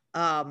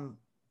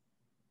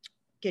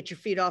 Get your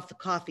feet off the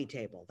coffee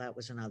table. That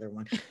was another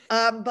one.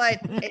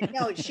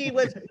 No, she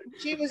was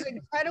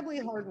incredibly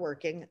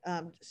hardworking.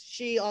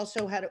 She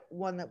also had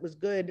one that was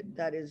good,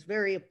 that is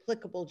very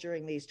applicable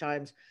during these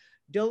times.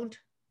 Don't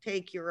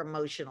take your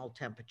emotional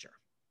temperature.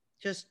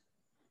 Just,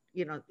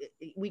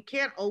 we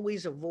can't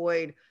always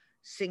avoid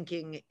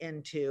sinking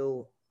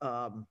into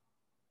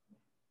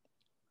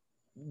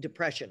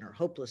depression or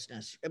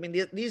hopelessness. I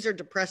mean, these are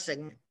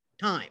depressing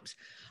times.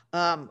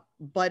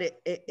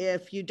 But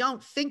if you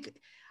don't think,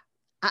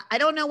 I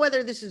don't know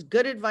whether this is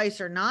good advice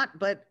or not,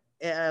 but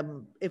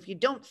if you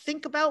don't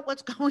think about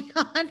what's going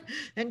on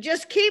and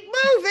just keep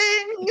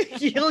moving,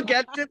 you'll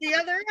get to the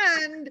other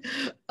end.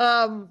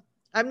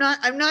 I'm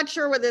not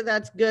sure whether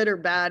that's good or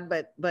bad,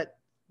 but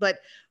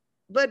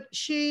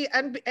she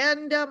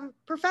and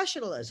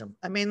professionalism.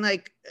 I mean,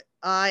 like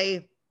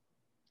I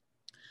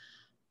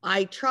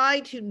try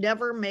to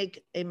never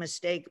make a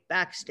mistake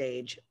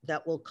backstage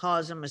that will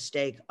cause a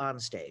mistake on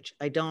stage.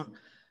 I don't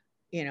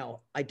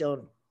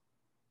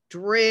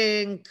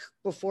drink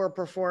before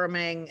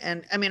performing.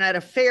 And I mean, at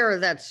a fair,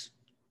 that's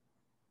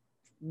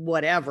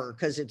whatever,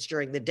 because it's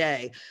during the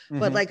day.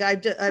 But like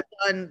I've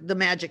done the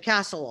Magic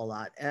Castle a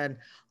lot, and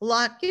a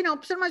lot, you know,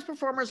 sometimes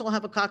performers will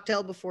have a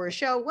cocktail before a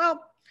show.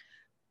 Well,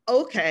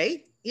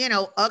 okay, you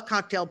know, a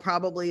cocktail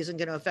probably isn't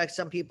going to affect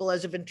some people.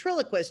 As a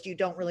ventriloquist, you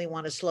don't really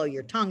want to slow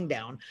your tongue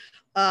down.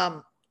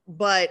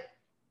 But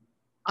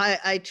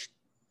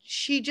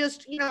she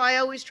just, you know, I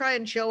always try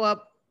and show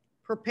up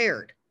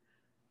prepared,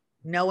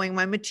 knowing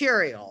my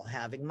material,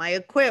 having my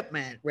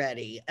equipment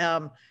ready.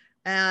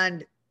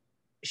 And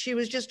she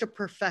was just a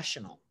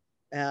professional.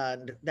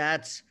 And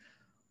that's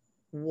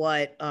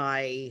what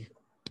I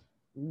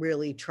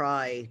really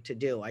try to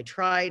do. I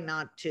try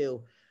not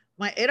to,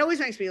 it always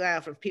makes me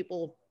laugh if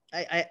people,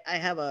 I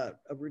have a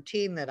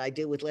routine that I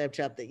do with Lamb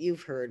Chop that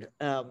you've heard.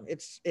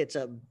 It's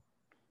a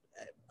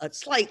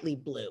slightly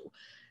blue.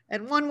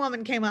 And one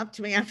woman came up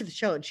to me after the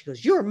show and she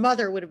goes, "Your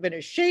mother would have been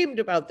ashamed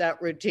about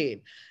that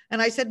routine."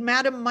 And I said,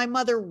 "Madam, my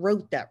mother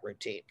wrote that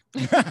routine."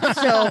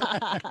 So,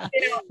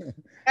 you know,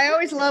 I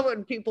always love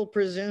when people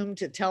presume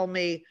to tell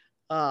me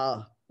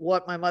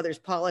what my mother's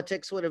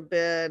politics would have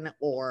been,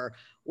 or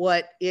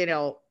what, you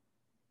know,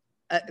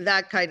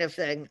 that kind of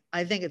thing.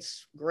 I think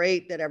it's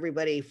great that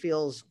everybody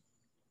feels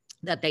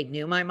that they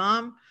knew my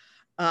mom.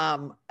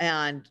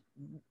 And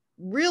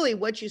really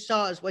what you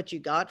saw is what you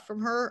got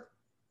from her,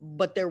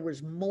 but there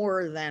was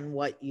more than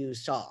what you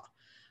saw.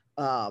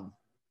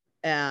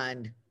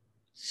 And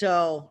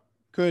so.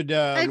 Could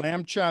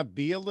Lamb Chop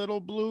be a little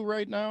blue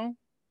right now?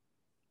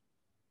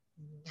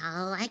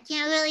 No, I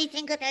can't really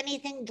think of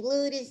anything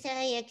blue to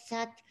say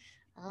except,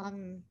 what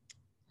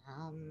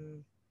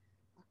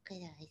could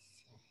I say?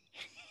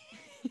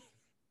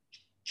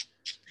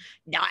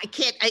 No, I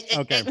can't.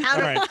 Okay,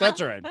 all right,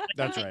 that's all right.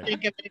 That's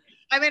right.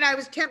 I mean, I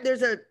was tempted.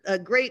 There's a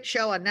great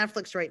show on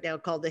Netflix right now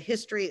called The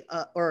History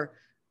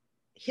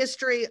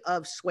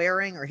of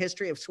Swearing, or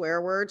History of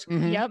Swear Words.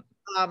 Yep.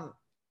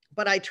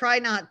 But I try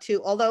not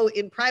to, although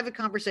in private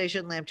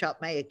conversation, Lamb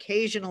Chop may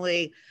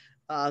occasionally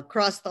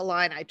cross the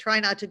line. I try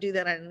not to do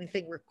that on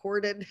anything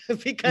recorded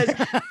because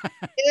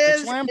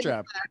it's Lamb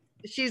Chop.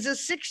 She's a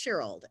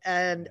 6-year-old,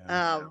 and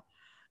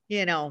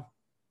you know,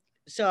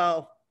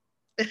 so.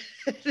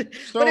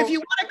 But if you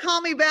want to call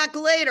me back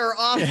later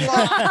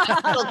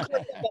offline, I'll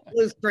click the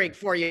blue streak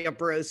for you,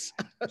 Bruce.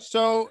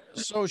 So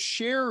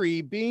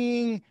Sherry,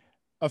 being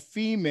a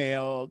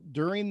female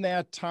during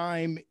that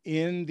time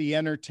in the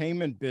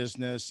entertainment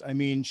business, I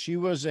mean, she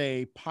was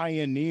a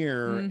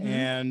pioneer,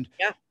 and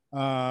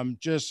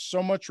just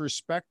so much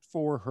respect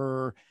for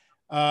her.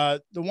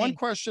 The one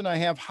question I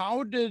have,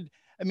 how did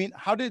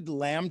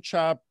Lamb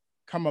Chop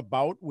come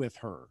about with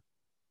her?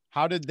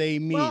 How did they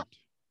meet? Well,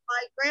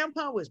 my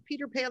grandpa was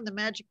Peter Pan the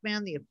Magic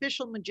Man, the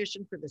official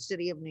magician for the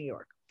city of New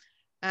York.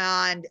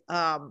 And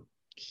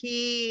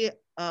he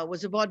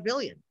was a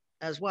vaudevillian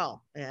as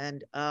well.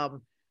 And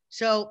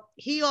so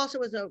he also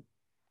was a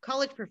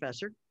college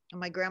professor,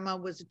 and my grandma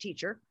was a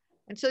teacher.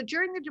 And so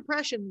during the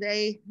Depression,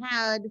 they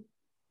had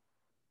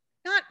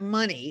not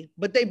money,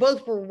 but they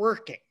both were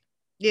working,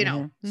 you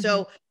know.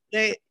 So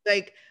they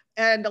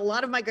and a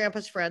lot of my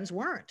grandpa's friends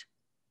weren't.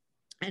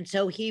 And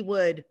so he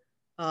would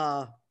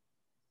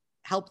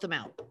help them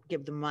out,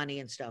 give them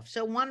money and stuff.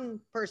 So one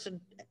person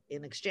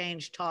in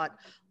exchange taught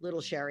little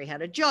Sherry how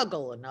to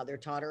juggle. Another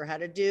taught her how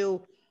to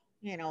do,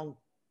 you know,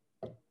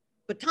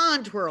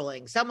 baton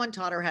twirling. Someone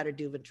taught her how to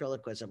do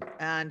ventriloquism.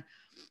 And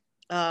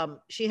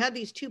she had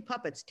these 2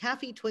 puppets,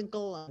 Taffy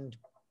Twinkle and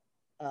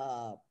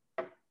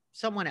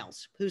someone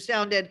else, who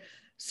sounded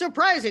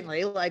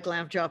surprisingly like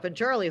Lamb Chop and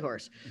Charlie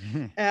Horse.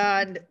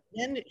 And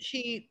then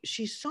she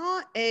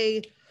saw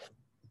there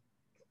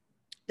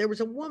was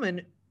a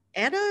woman,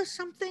 Etta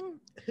something,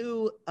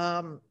 who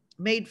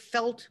made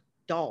felt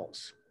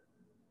dolls.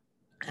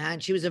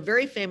 And she was a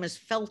very famous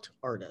felt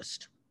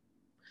artist.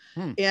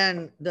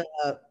 And the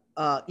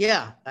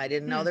I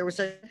didn't know there was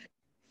a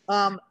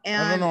and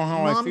I don't know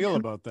how I feel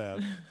about that.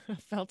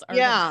 Felt artist.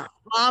 Yeah,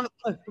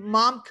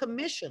 mom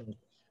commissioned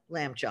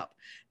Lamb Chop.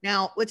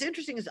 Now, what's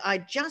interesting is I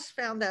just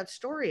found that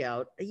story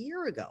out a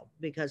year ago,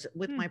 because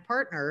with my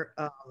partner,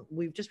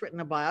 we've just written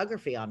a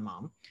biography on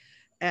Mom.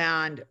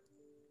 And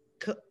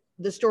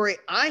the story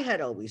I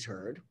had always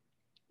heard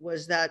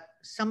was that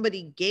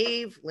somebody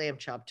gave Lamb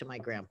Chop to my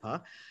grandpa,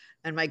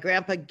 and my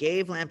grandpa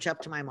gave Lamb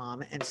Chop to my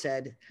mom and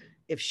said,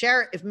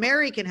 if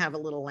Mary can have a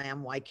little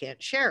lamb, why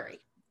can't Sherry?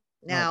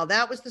 Now,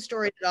 that was the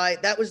story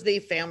that was the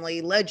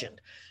family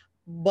legend.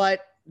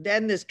 But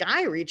then this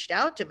guy reached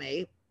out to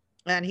me,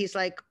 and he's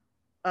like,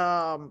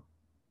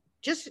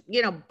 just,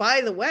 you know,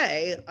 by the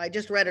way, I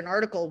just read an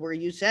article where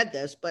you said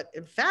this, but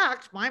in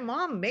fact, my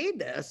mom made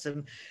this.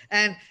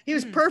 And he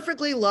was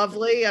perfectly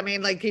lovely. I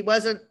mean, like, he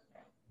wasn't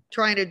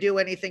trying to do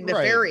anything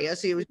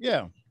nefarious. He was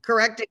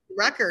correcting the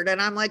record.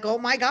 And I'm like, oh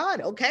my God,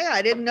 okay,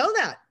 I didn't know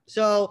that.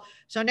 So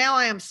now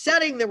I am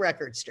setting the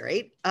record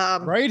straight.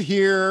 Right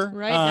here.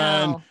 Right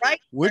now.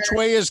 Which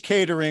Way is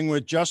Catering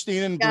with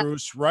Justine and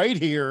Bruce, right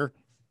here.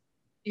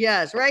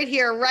 Yes, right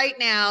here, right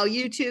now.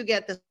 You two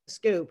get the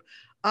scoop.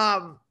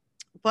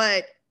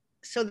 But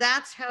so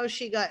that's how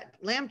she got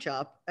lamb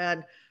chop.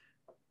 And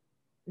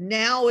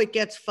now it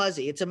gets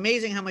fuzzy. It's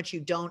amazing how much you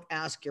don't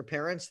ask your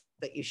parents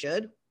that you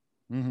should,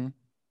 Mm-hmm.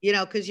 you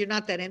know, because you're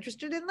not that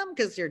interested in them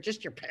because they're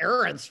just your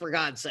parents, for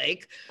God's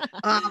sake.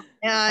 And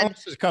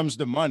Unless it comes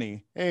to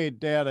money. Hey,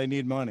 Dad, I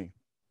need money.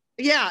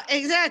 yeah,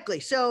 exactly.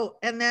 So,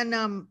 and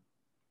then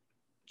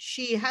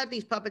she had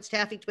these puppets,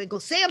 Taffy Twinkle.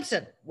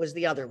 Samson was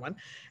the other one.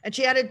 And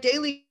she had a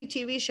daily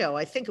TV show.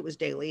 I think it was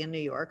daily in New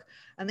York.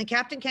 And the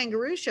Captain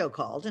Kangaroo show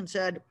called and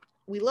said,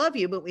 we love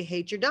you, but we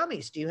hate your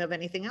dummies. Do you have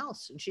anything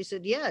else? And she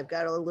said, yeah, I've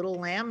got a little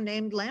lamb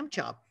named Lamb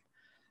Chop.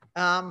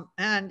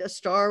 And a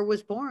star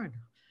was born.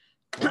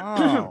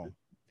 Wow.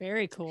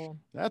 Very cool.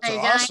 That's I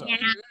awesome. am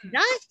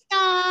the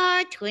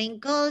star,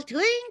 twinkle,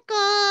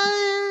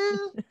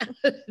 twinkle.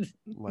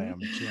 Lamb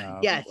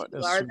chop. Yes, What a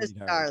you are the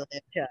sweetheart. star, Lamb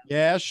Chop.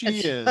 Yeah, she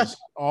is.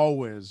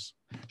 Always.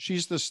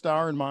 She's the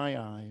star in my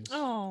eyes.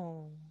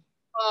 Oh,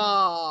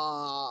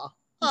 Aww.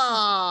 so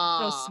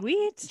Aww.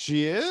 sweet.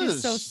 She is.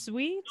 She's so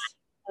sweet.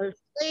 I'm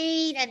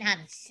sweet and I'm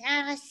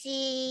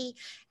sassy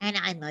and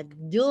I'm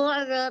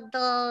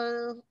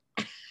adorable.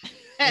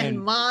 And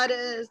And-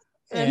 modest.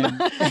 And,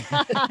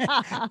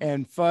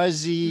 and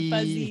fuzzy.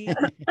 Fuzzy.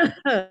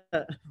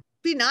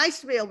 Be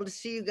nice to be able to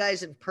see you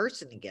guys in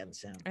person again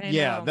soon. I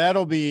Yeah, know.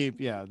 that'll be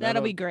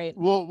That'll be great.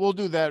 We'll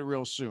do that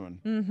real soon.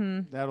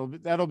 Mm-hmm.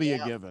 That'll be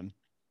Yeah. a given.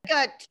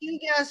 Got 2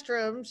 guest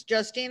rooms.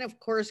 Justine, of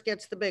course,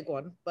 gets the big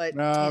one, but you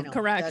know,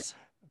 Correct.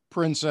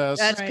 Princess.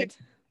 That's Right.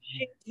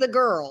 she's the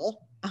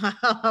girl.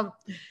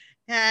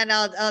 And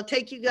I'll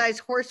take you guys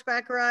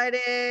horseback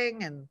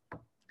riding and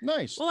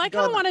Nice. Well, I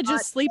Go kind of in want to the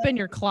just sleep in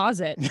your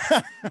closet.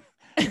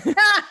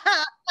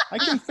 I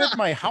can fit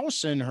my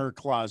house in her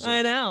closet.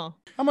 I know.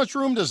 How much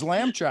room does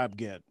Lamb Chop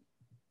get?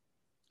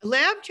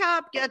 Lamb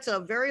Chop gets a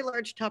very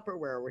large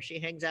Tupperware where she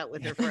hangs out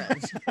with her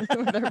friends.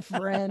 With her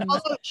friends.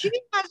 Although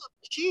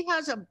she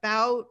has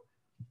about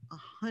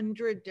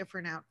 100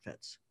 different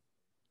outfits.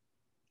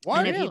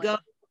 What? And if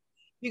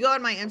you go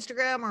on my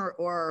Instagram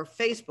or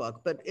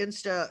Facebook, but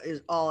Insta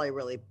is all I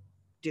really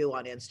do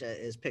on Insta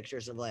is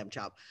pictures of Lamb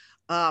Chop.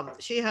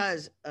 She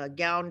has a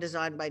gown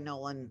designed by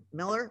Nolan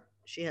Miller.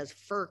 She has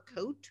fur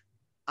coat.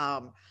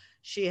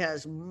 She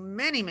has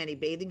many, many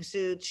bathing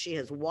suits. She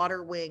has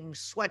water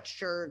wings,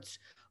 sweatshirts,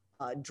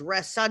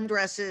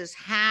 sundresses,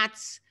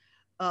 hats.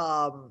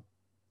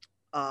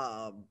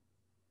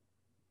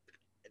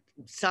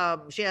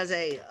 She has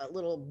a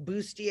little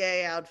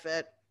bustier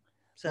outfit.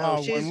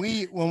 So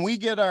she's when we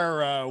get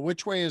our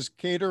Which Way is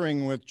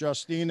Catering with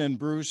Justine and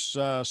Bruce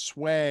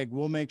swag,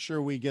 we'll make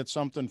sure we get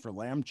something for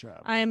Lamb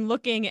Chop. I'm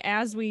looking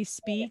as we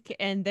speak,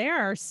 and there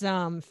are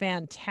some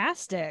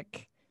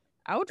fantastic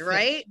outfits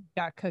right. you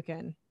got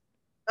cooking.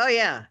 Oh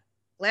yeah,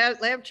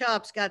 Lamb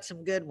Chop's got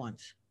some good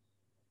ones.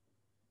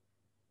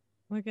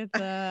 Look at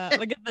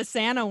the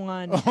Santa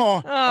one.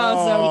 Oh,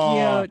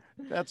 so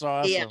cute. That's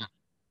awesome.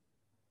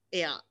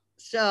 Yeah.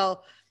 So,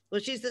 well,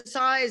 she's the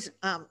size.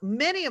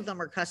 Many of them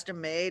are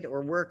custom made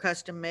or were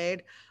custom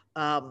made.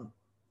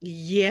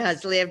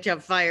 Yes, Lamb Chop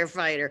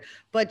firefighter.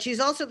 But she's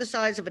also the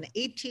size of an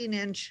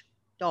 18-inch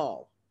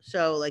doll.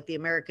 So, like the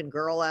American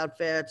Girl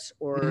outfits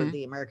or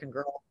the American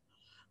Girl,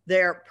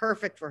 they're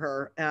perfect for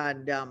her.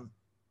 And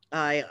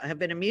I have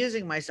been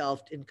amusing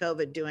myself in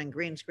COVID doing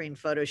green screen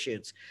photo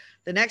shoots.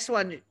 The next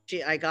one,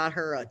 I got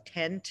her a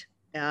tent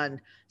and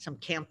some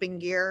camping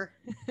gear.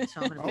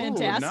 So I'm gonna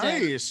Fantastic.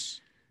 Nice.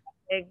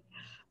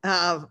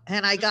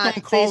 and I got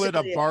Don't call it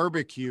a basically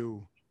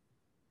barbecue.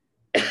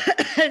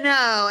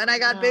 no, and I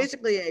got No.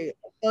 basically a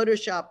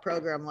Photoshop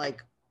program,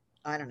 like,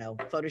 I don't know,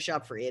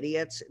 Photoshop for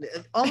idiots.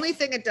 The only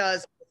thing it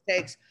does, it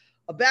takes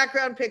a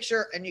background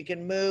picture and you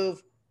can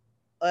move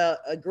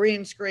a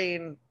green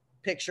screen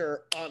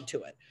picture onto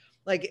it.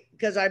 Like,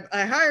 because I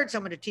hired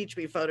someone to teach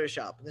me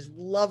Photoshop, this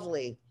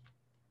lovely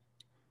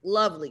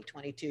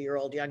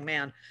 22-year-old young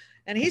man.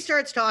 And he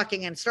starts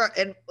talking and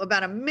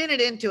about a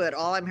minute into it,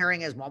 all I'm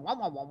hearing is, and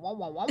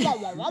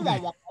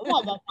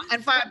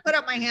if I put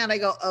up my hand, I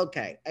go,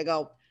 okay. I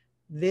go,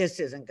 this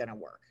isn't going to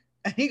work.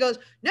 And he goes,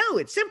 no,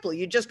 it's simple.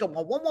 You just go,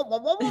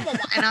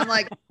 and I'm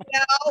like,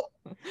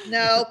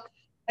 no.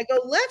 I go,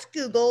 let's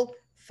Google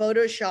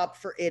Photoshop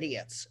for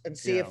idiots and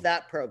see if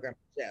that program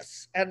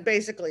exists. And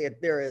basically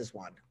there is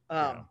one.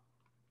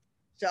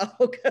 So,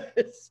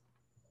 because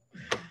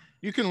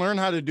You can learn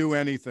how to do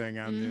anything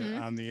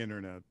on the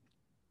internet.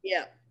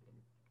 yeah.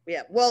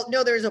 Well,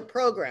 no, there's a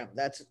program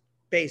that's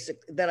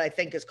basic that I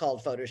think is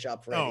called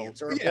Photoshop for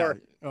idiots or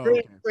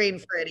green screen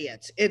for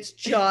idiots. It's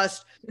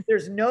just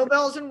there's no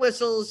bells and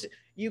whistles.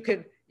 You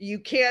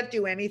can't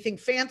do anything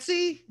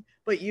fancy,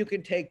 but you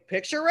can take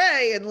picture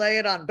A and lay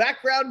it on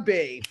background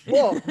B.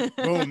 Whoa.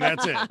 Boom,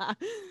 that's it.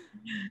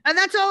 And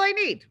that's all I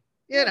need,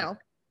 you know.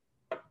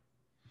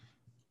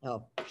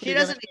 Oh, she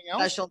doesn't need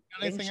special.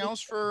 Got anything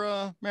else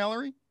for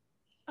Mallory?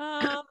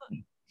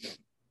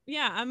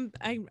 Yeah, I'm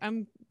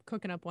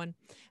cooking up one.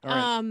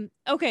 All right.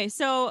 Okay,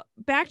 so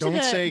back to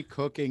Don't say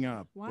cooking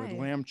up Why? with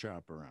Lamb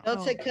Chop around.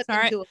 Don't say cooking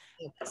sorry. to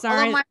Sorry.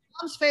 Although my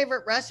mom's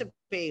favorite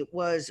recipe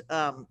was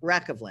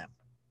rack of lamb.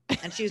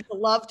 And she used to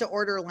love to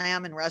order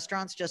lamb in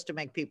restaurants just to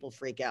make people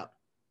freak out.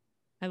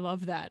 I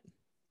love that.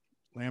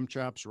 Lamb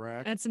chops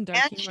rack. That's some dark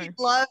And humor. she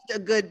loved a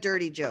good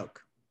dirty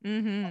joke.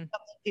 Mm-hmm. Something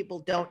people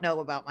don't know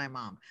about my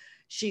mom.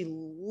 She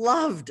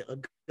loved a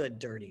good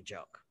dirty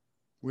joke.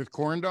 With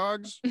corn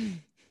dogs?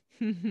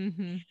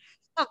 Something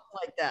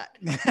like that.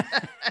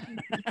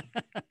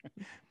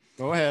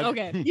 Go ahead.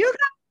 Okay.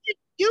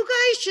 You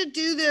guys should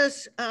do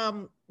this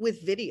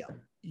with video.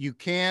 You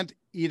can't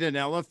eat an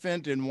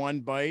elephant in one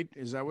bite.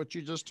 Is that what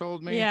you just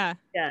told me? Yeah.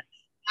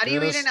 How do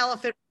you eat Just- an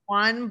elephant?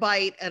 One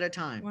bite at a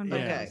time. One bite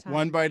Yeah, at a time.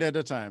 one bite at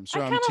a time.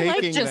 So I I'm kind of like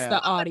taking just that.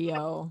 the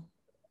audio.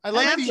 I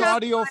like Lamb the chop-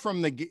 audio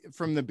from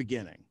the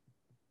beginning.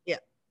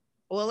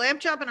 Well, Lamb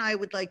Chop and I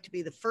would like to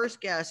be the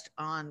first guest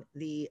on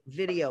the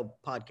video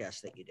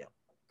podcast that you do.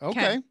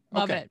 Okay.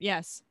 Love okay. it.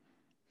 Yes.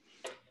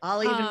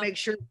 I'll even make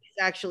sure she's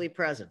actually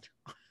present.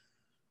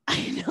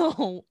 I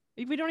know.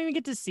 We don't even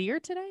get to see her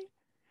today.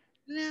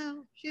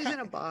 No, she's in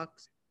a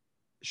box.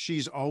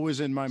 She's always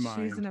in my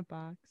mind. She's in a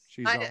box.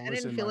 She's I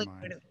always didn't in feel my like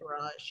mind. going to the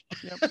garage.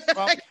 Yep.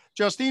 Well,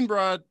 Justine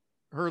brought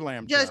her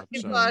lamb Just chop.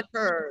 you so- brought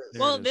hers. There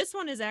Well, it is. this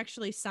one is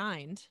actually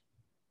signed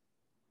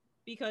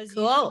because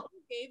Cool.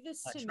 you gave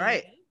this to That's me.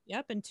 right.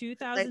 Yep, in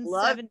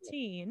love it.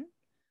 2017.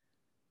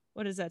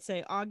 What does that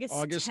say? August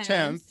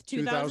 10th,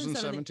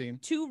 2017.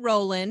 To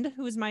Roland,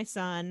 who's my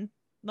son.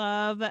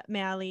 Love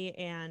Mally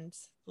and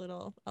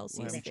little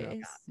Elsie's Lamb chop.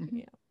 face. Mhm.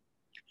 Yeah.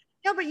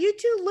 Yeah, but you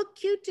two look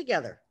cute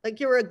together. Like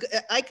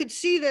I could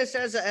see this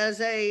as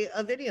a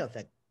video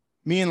thing.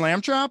 Me and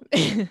lamb chop?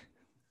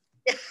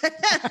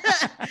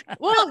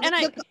 Well, and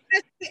I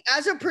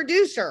as a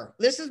producer,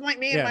 this is me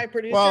and Yeah. my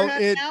producer Well,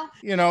 hat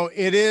now.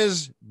 it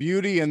is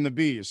Beauty and the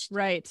Beast.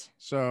 right.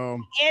 So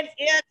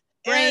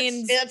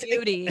Brains it's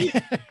beauty.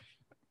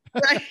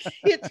 right.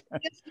 It's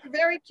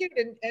very cute.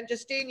 And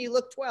Justine, you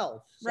look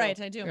 12. so- Right,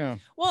 I do. yeah,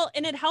 Well,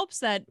 and it helps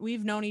that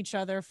we've known each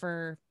other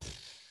for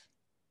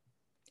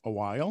a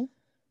while.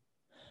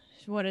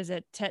 what is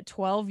it,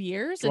 12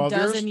 years, 12 a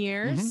dozen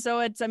years? years. Mhm. So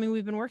it's, I mean,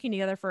 we've been working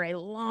together for a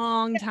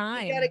long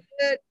time. You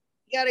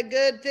got a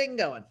good thing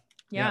going.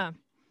 Yeah.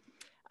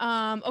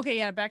 Okay,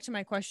 yeah, back to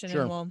my question.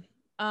 Sure.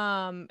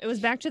 And it was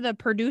back to the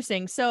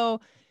producing.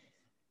 So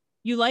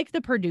you like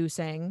the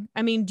producing.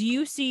 I mean, do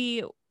you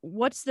see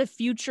what's the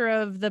future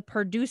of the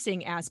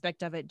producing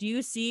aspect of it? Do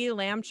you see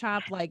Lamb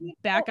Chop like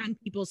back on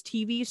people's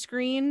TV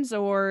screens,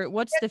 or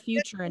what's the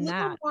future in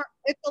that?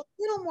 It's a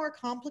little more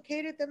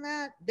complicated than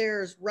that.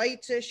 There's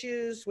rights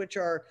issues, which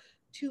are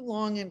too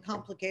long and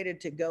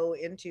complicated to go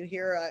into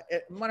here.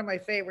 One of my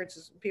favorites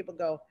is when people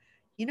go,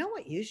 you know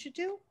what you should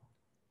do?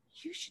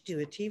 You should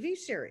do a TV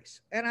series.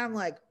 And I'm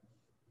like,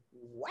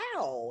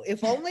 wow,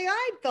 if only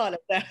I'd thought of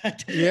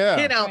that. Yeah.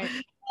 You know,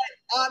 Right.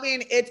 I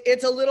mean,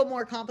 it's a little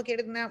more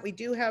complicated than that. We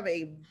do have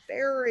a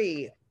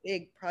very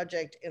big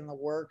project in the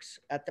works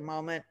at the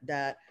moment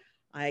that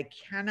I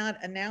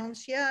cannot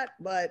announce yet,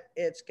 but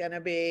it's going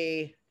to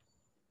be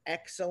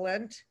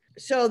excellent.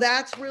 So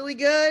that's really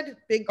good.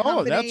 Big Oh,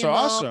 company that's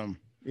involved. awesome.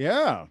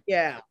 Yeah.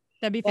 Yeah,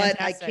 That'd be but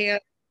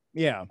fantastic.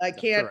 Yeah. I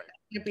that's can't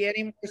right. be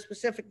any more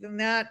specific than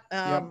that.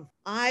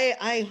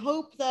 I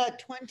hope that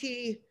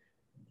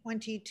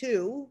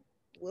 2022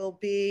 will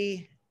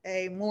be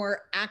a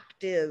more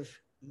active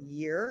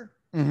year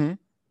Mhm.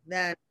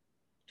 than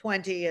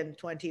 20 and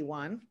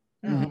 21.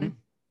 Mhm.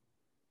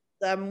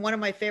 One of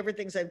my favorite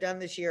things I've done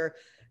this year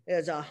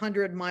is a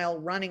 100-mile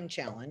running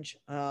challenge,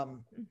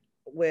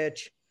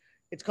 which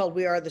it's called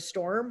We Are the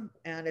Storm.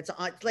 And it's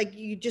like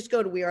you just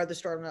go to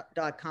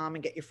wearethestorm.com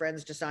and get your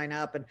friends to sign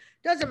up. And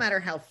it doesn't matter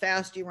how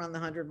fast you run the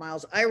 100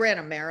 miles. I ran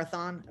a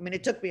marathon. I mean,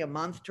 it took me a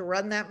month to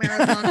run that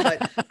marathon,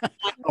 but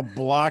A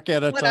block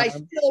at a but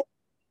time.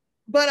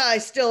 I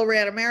still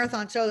ran a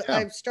marathon. So Yeah.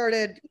 I've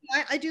started,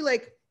 I do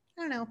like,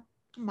 I don't know,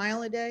 a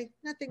mile a day,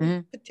 nothing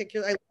Mhm.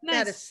 particular. I learned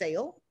how to Nice.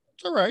 sail.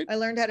 It's all right. I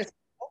learned how to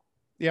sail.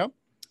 Yeah.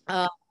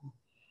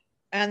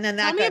 And then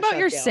that Tell me got about shut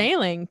your down.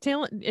 sailing.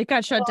 It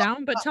got shut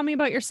down, but tell me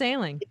about your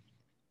sailing.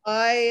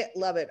 I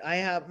love it.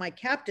 My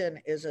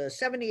captain is a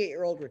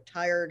 78-year-old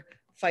retired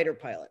fighter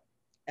pilot.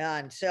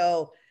 And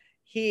so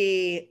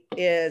he's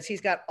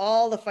got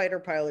all the fighter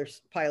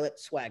pilot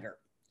swagger,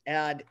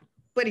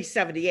 but he's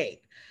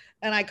 78.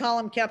 And I call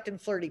him Captain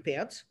Flirty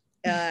Pants.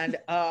 And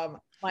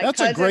my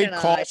That's a cousin great and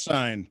call I-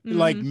 sign. Mhm.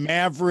 Like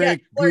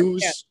Maverick, Yeah, Flirty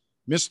Goose,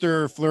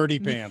 Mr. Flirty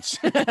Pants.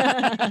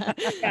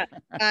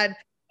 And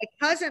my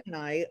cousin and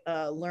I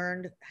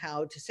learned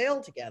how to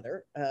sail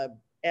together.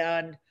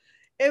 And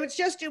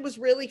it was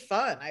really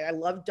fun. I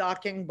love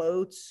docking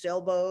boats,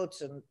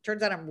 sailboats, and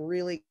turns out I'm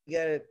really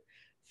good at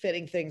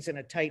fitting things in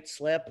a tight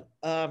slip.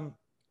 And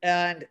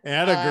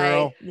Atta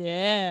girl.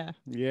 Yeah.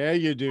 Yeah,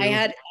 you do. I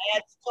had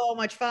so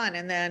much fun.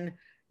 And then,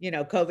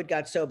 COVID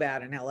got so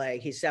bad in LA.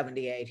 He's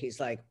 78. He's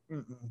like,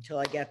 until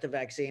I get the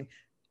vaccine.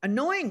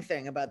 Annoying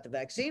thing about the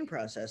vaccine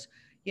process,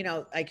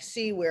 I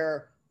see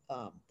where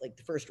like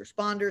the first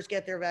responders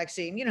get their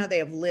vaccine. They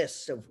have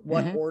lists of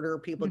what Mhm. order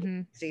people get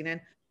Mhm. vaccine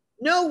in.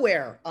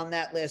 Nowhere on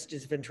that list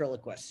is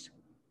ventriloquist.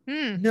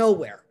 Hmm.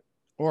 Nowhere.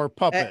 Or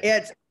puppet.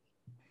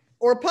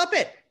 Or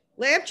puppet.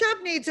 Lamb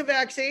Chop needs a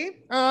vaccine.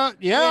 Yeah.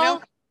 You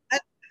know,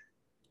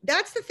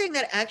 that's the thing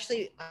that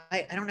actually,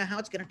 I don't know how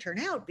it's going to turn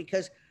out,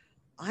 because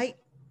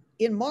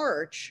in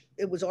March,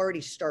 it was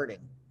already starting.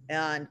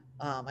 And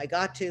I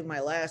got to my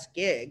last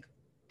gig.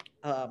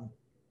 And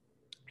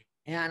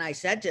I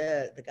said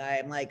to the guy,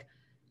 I'm like,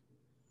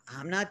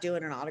 I'm not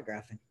doing an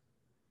autographing.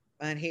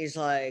 And he's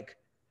like,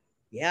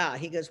 yeah.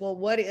 He goes, well,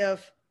 what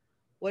if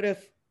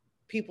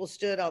people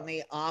stood on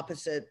the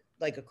opposite,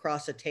 like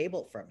across a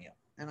table from you?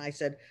 And I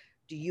said,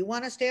 do you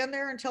want to stand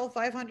there and tell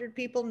 500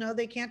 people no,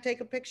 they can't take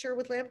a picture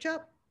with Lamb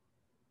Chop?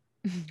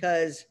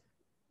 Because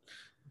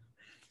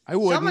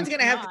someone's going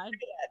to have to do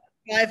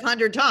that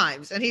 500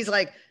 times. And he's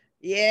like,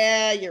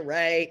 yeah, you're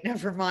right.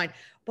 Never mind.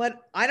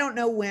 But I don't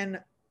know when.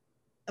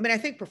 I mean, I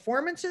think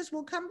performances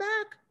will come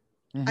back.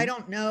 Mm-hmm. I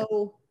don't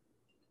know.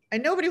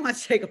 And nobody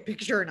wants to take a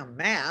picture in a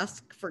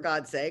mask, for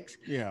God's sakes.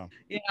 Yeah.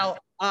 You know,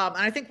 and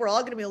I think we're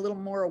all going to be a little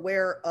more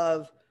aware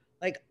of,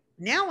 like,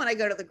 now when I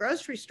go to the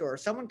grocery store,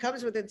 someone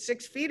comes within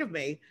 6 feet of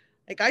me.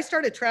 Like, I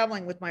started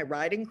traveling with my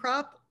riding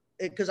crop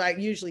because I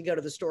usually go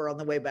to the store on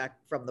the way back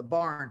from the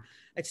barn.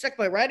 I stuck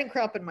my riding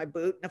crop in my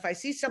boot. And if I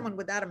see someone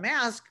without a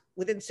mask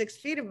within 6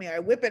 feet of me, I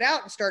whip it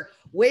out and start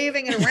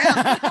waving it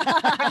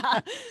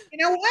around. You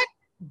know what?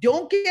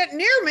 Don't get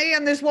near me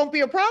and this won't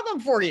be a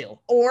problem for you,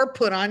 or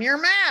put on your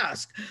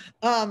mask.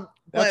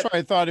 That's why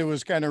I thought it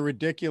was kind of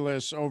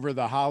ridiculous over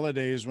the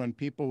holidays when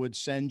people would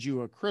send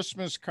you a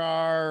Christmas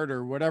card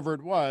or whatever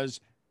it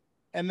was,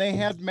 and they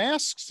had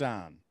masks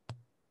on.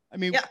 I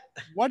mean,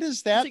 what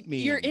does that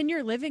mean? You're in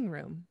your living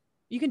room.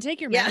 You can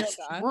take your mask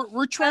off.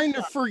 We're trying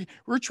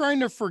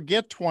to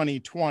forget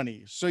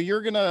 2020. So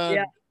you're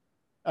gonna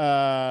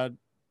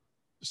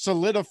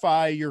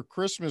solidify your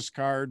Christmas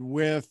card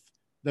with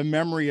the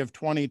memory of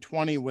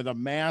 2020 with a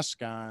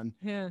mask on,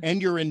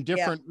 and you're in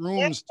different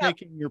rooms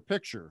taking your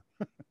picture.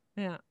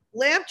 Yeah.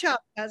 Lamb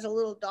Chop has a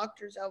little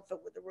doctor's outfit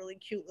with a really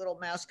cute little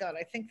mascot.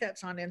 I think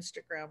that's on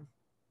Instagram.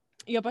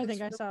 Yep, I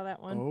think I saw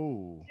that one.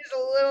 Oh, he's a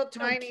little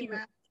tiny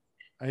man.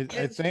 I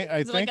think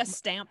like a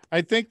stamp.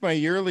 I think my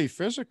yearly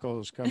physical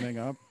is coming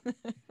up. She's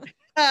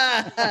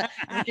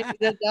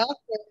a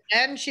doctor,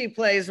 and she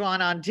plays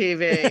one on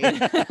TV.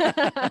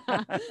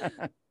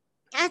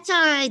 That's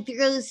all right,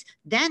 Bruce.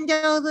 Bend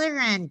over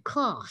and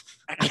cough.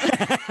 And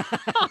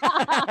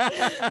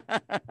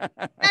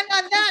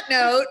on that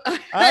note,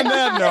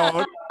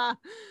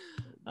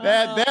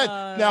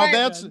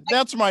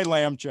 that's my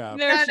Lamb Chop.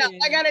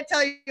 I got to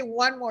tell you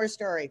one more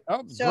story.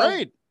 Oh, so,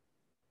 great!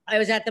 I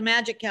was at the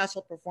Magic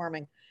Castle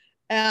performing,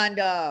 and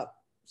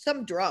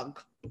some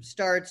drunk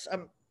starts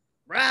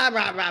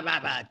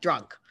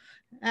drunk,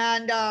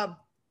 and I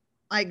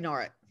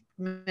ignore it.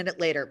 A minute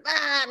later,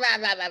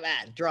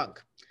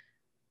 drunk.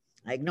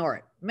 I ignore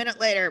it. A minute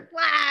later,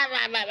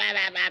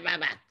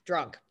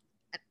 drunk.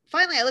 And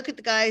finally, I look at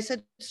the guy. I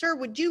said, sir,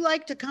 would you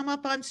like to come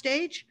up on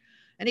stage?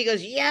 And he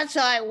goes, yes,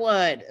 I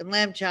would. And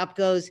Lamb Chop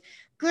goes,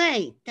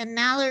 great. Then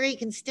Mallory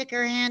can stick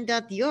her hand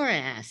up your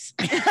ass.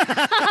 The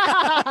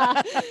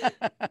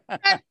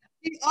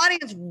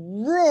audience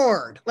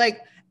roared.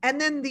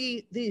 And then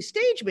the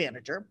stage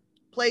manager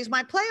plays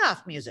my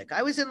playoff music.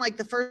 I was in like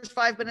the first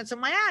 5 minutes of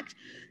my act.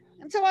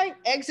 And so I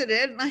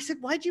exited and I said,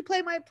 why'd you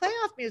play my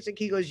playoff music?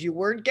 He goes, you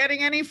weren't getting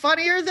any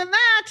funnier than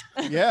that.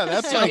 Yeah,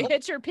 that's so like,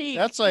 hit your peak.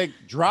 That's like,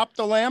 drop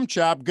the Lamb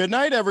Chop. Good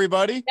night,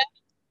 everybody.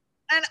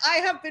 And I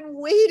have been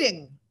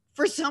waiting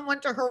for someone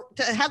to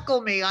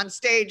heckle me on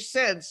stage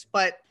since,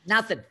 but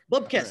nothing.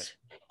 Boob kiss.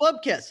 Right.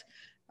 Boob kiss.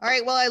 All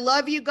right. Well, I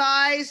love you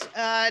guys.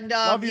 And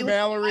love you,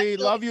 Mallory.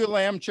 Love you,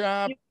 Lamb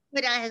Chop.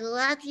 But I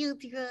love you,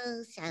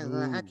 Bruce. I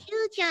love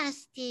you,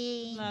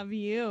 Justin. Love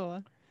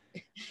you.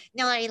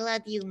 No, I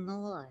love you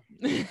more.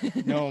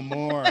 No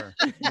more.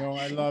 No,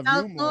 I love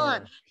you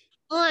more.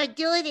 More,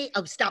 do it.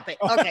 Oh, stop it.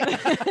 Okay.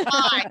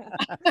 Fine.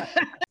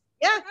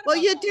 Yeah, well,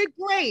 you did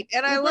great.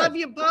 And I love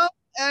you both.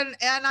 And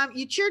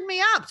you cheered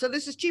me up. So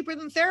this is cheaper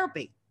than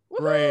therapy.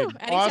 Great.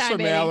 Awesome,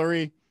 baby.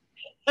 Mallory.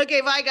 Okay,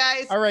 bye,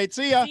 guys. All right,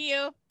 see ya. See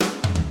you.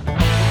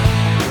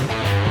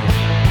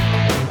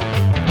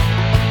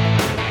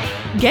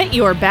 Get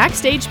your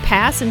Backstage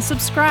Pass and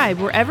subscribe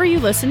wherever you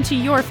listen to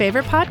your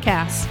favorite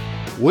podcasts.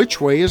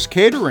 Which Way is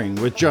Catering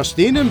with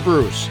Justine and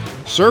Bruce,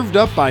 served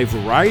up by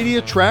Variety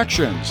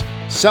Attractions,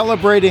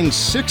 celebrating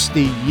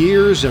 60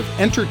 years of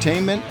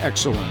entertainment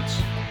excellence.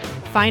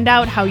 Find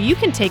out how you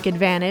can take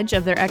advantage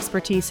of their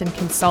expertise in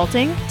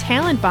consulting,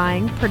 talent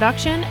buying,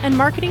 production, and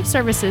marketing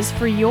services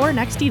for your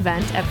next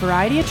event at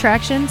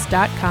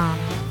varietyattractions.com.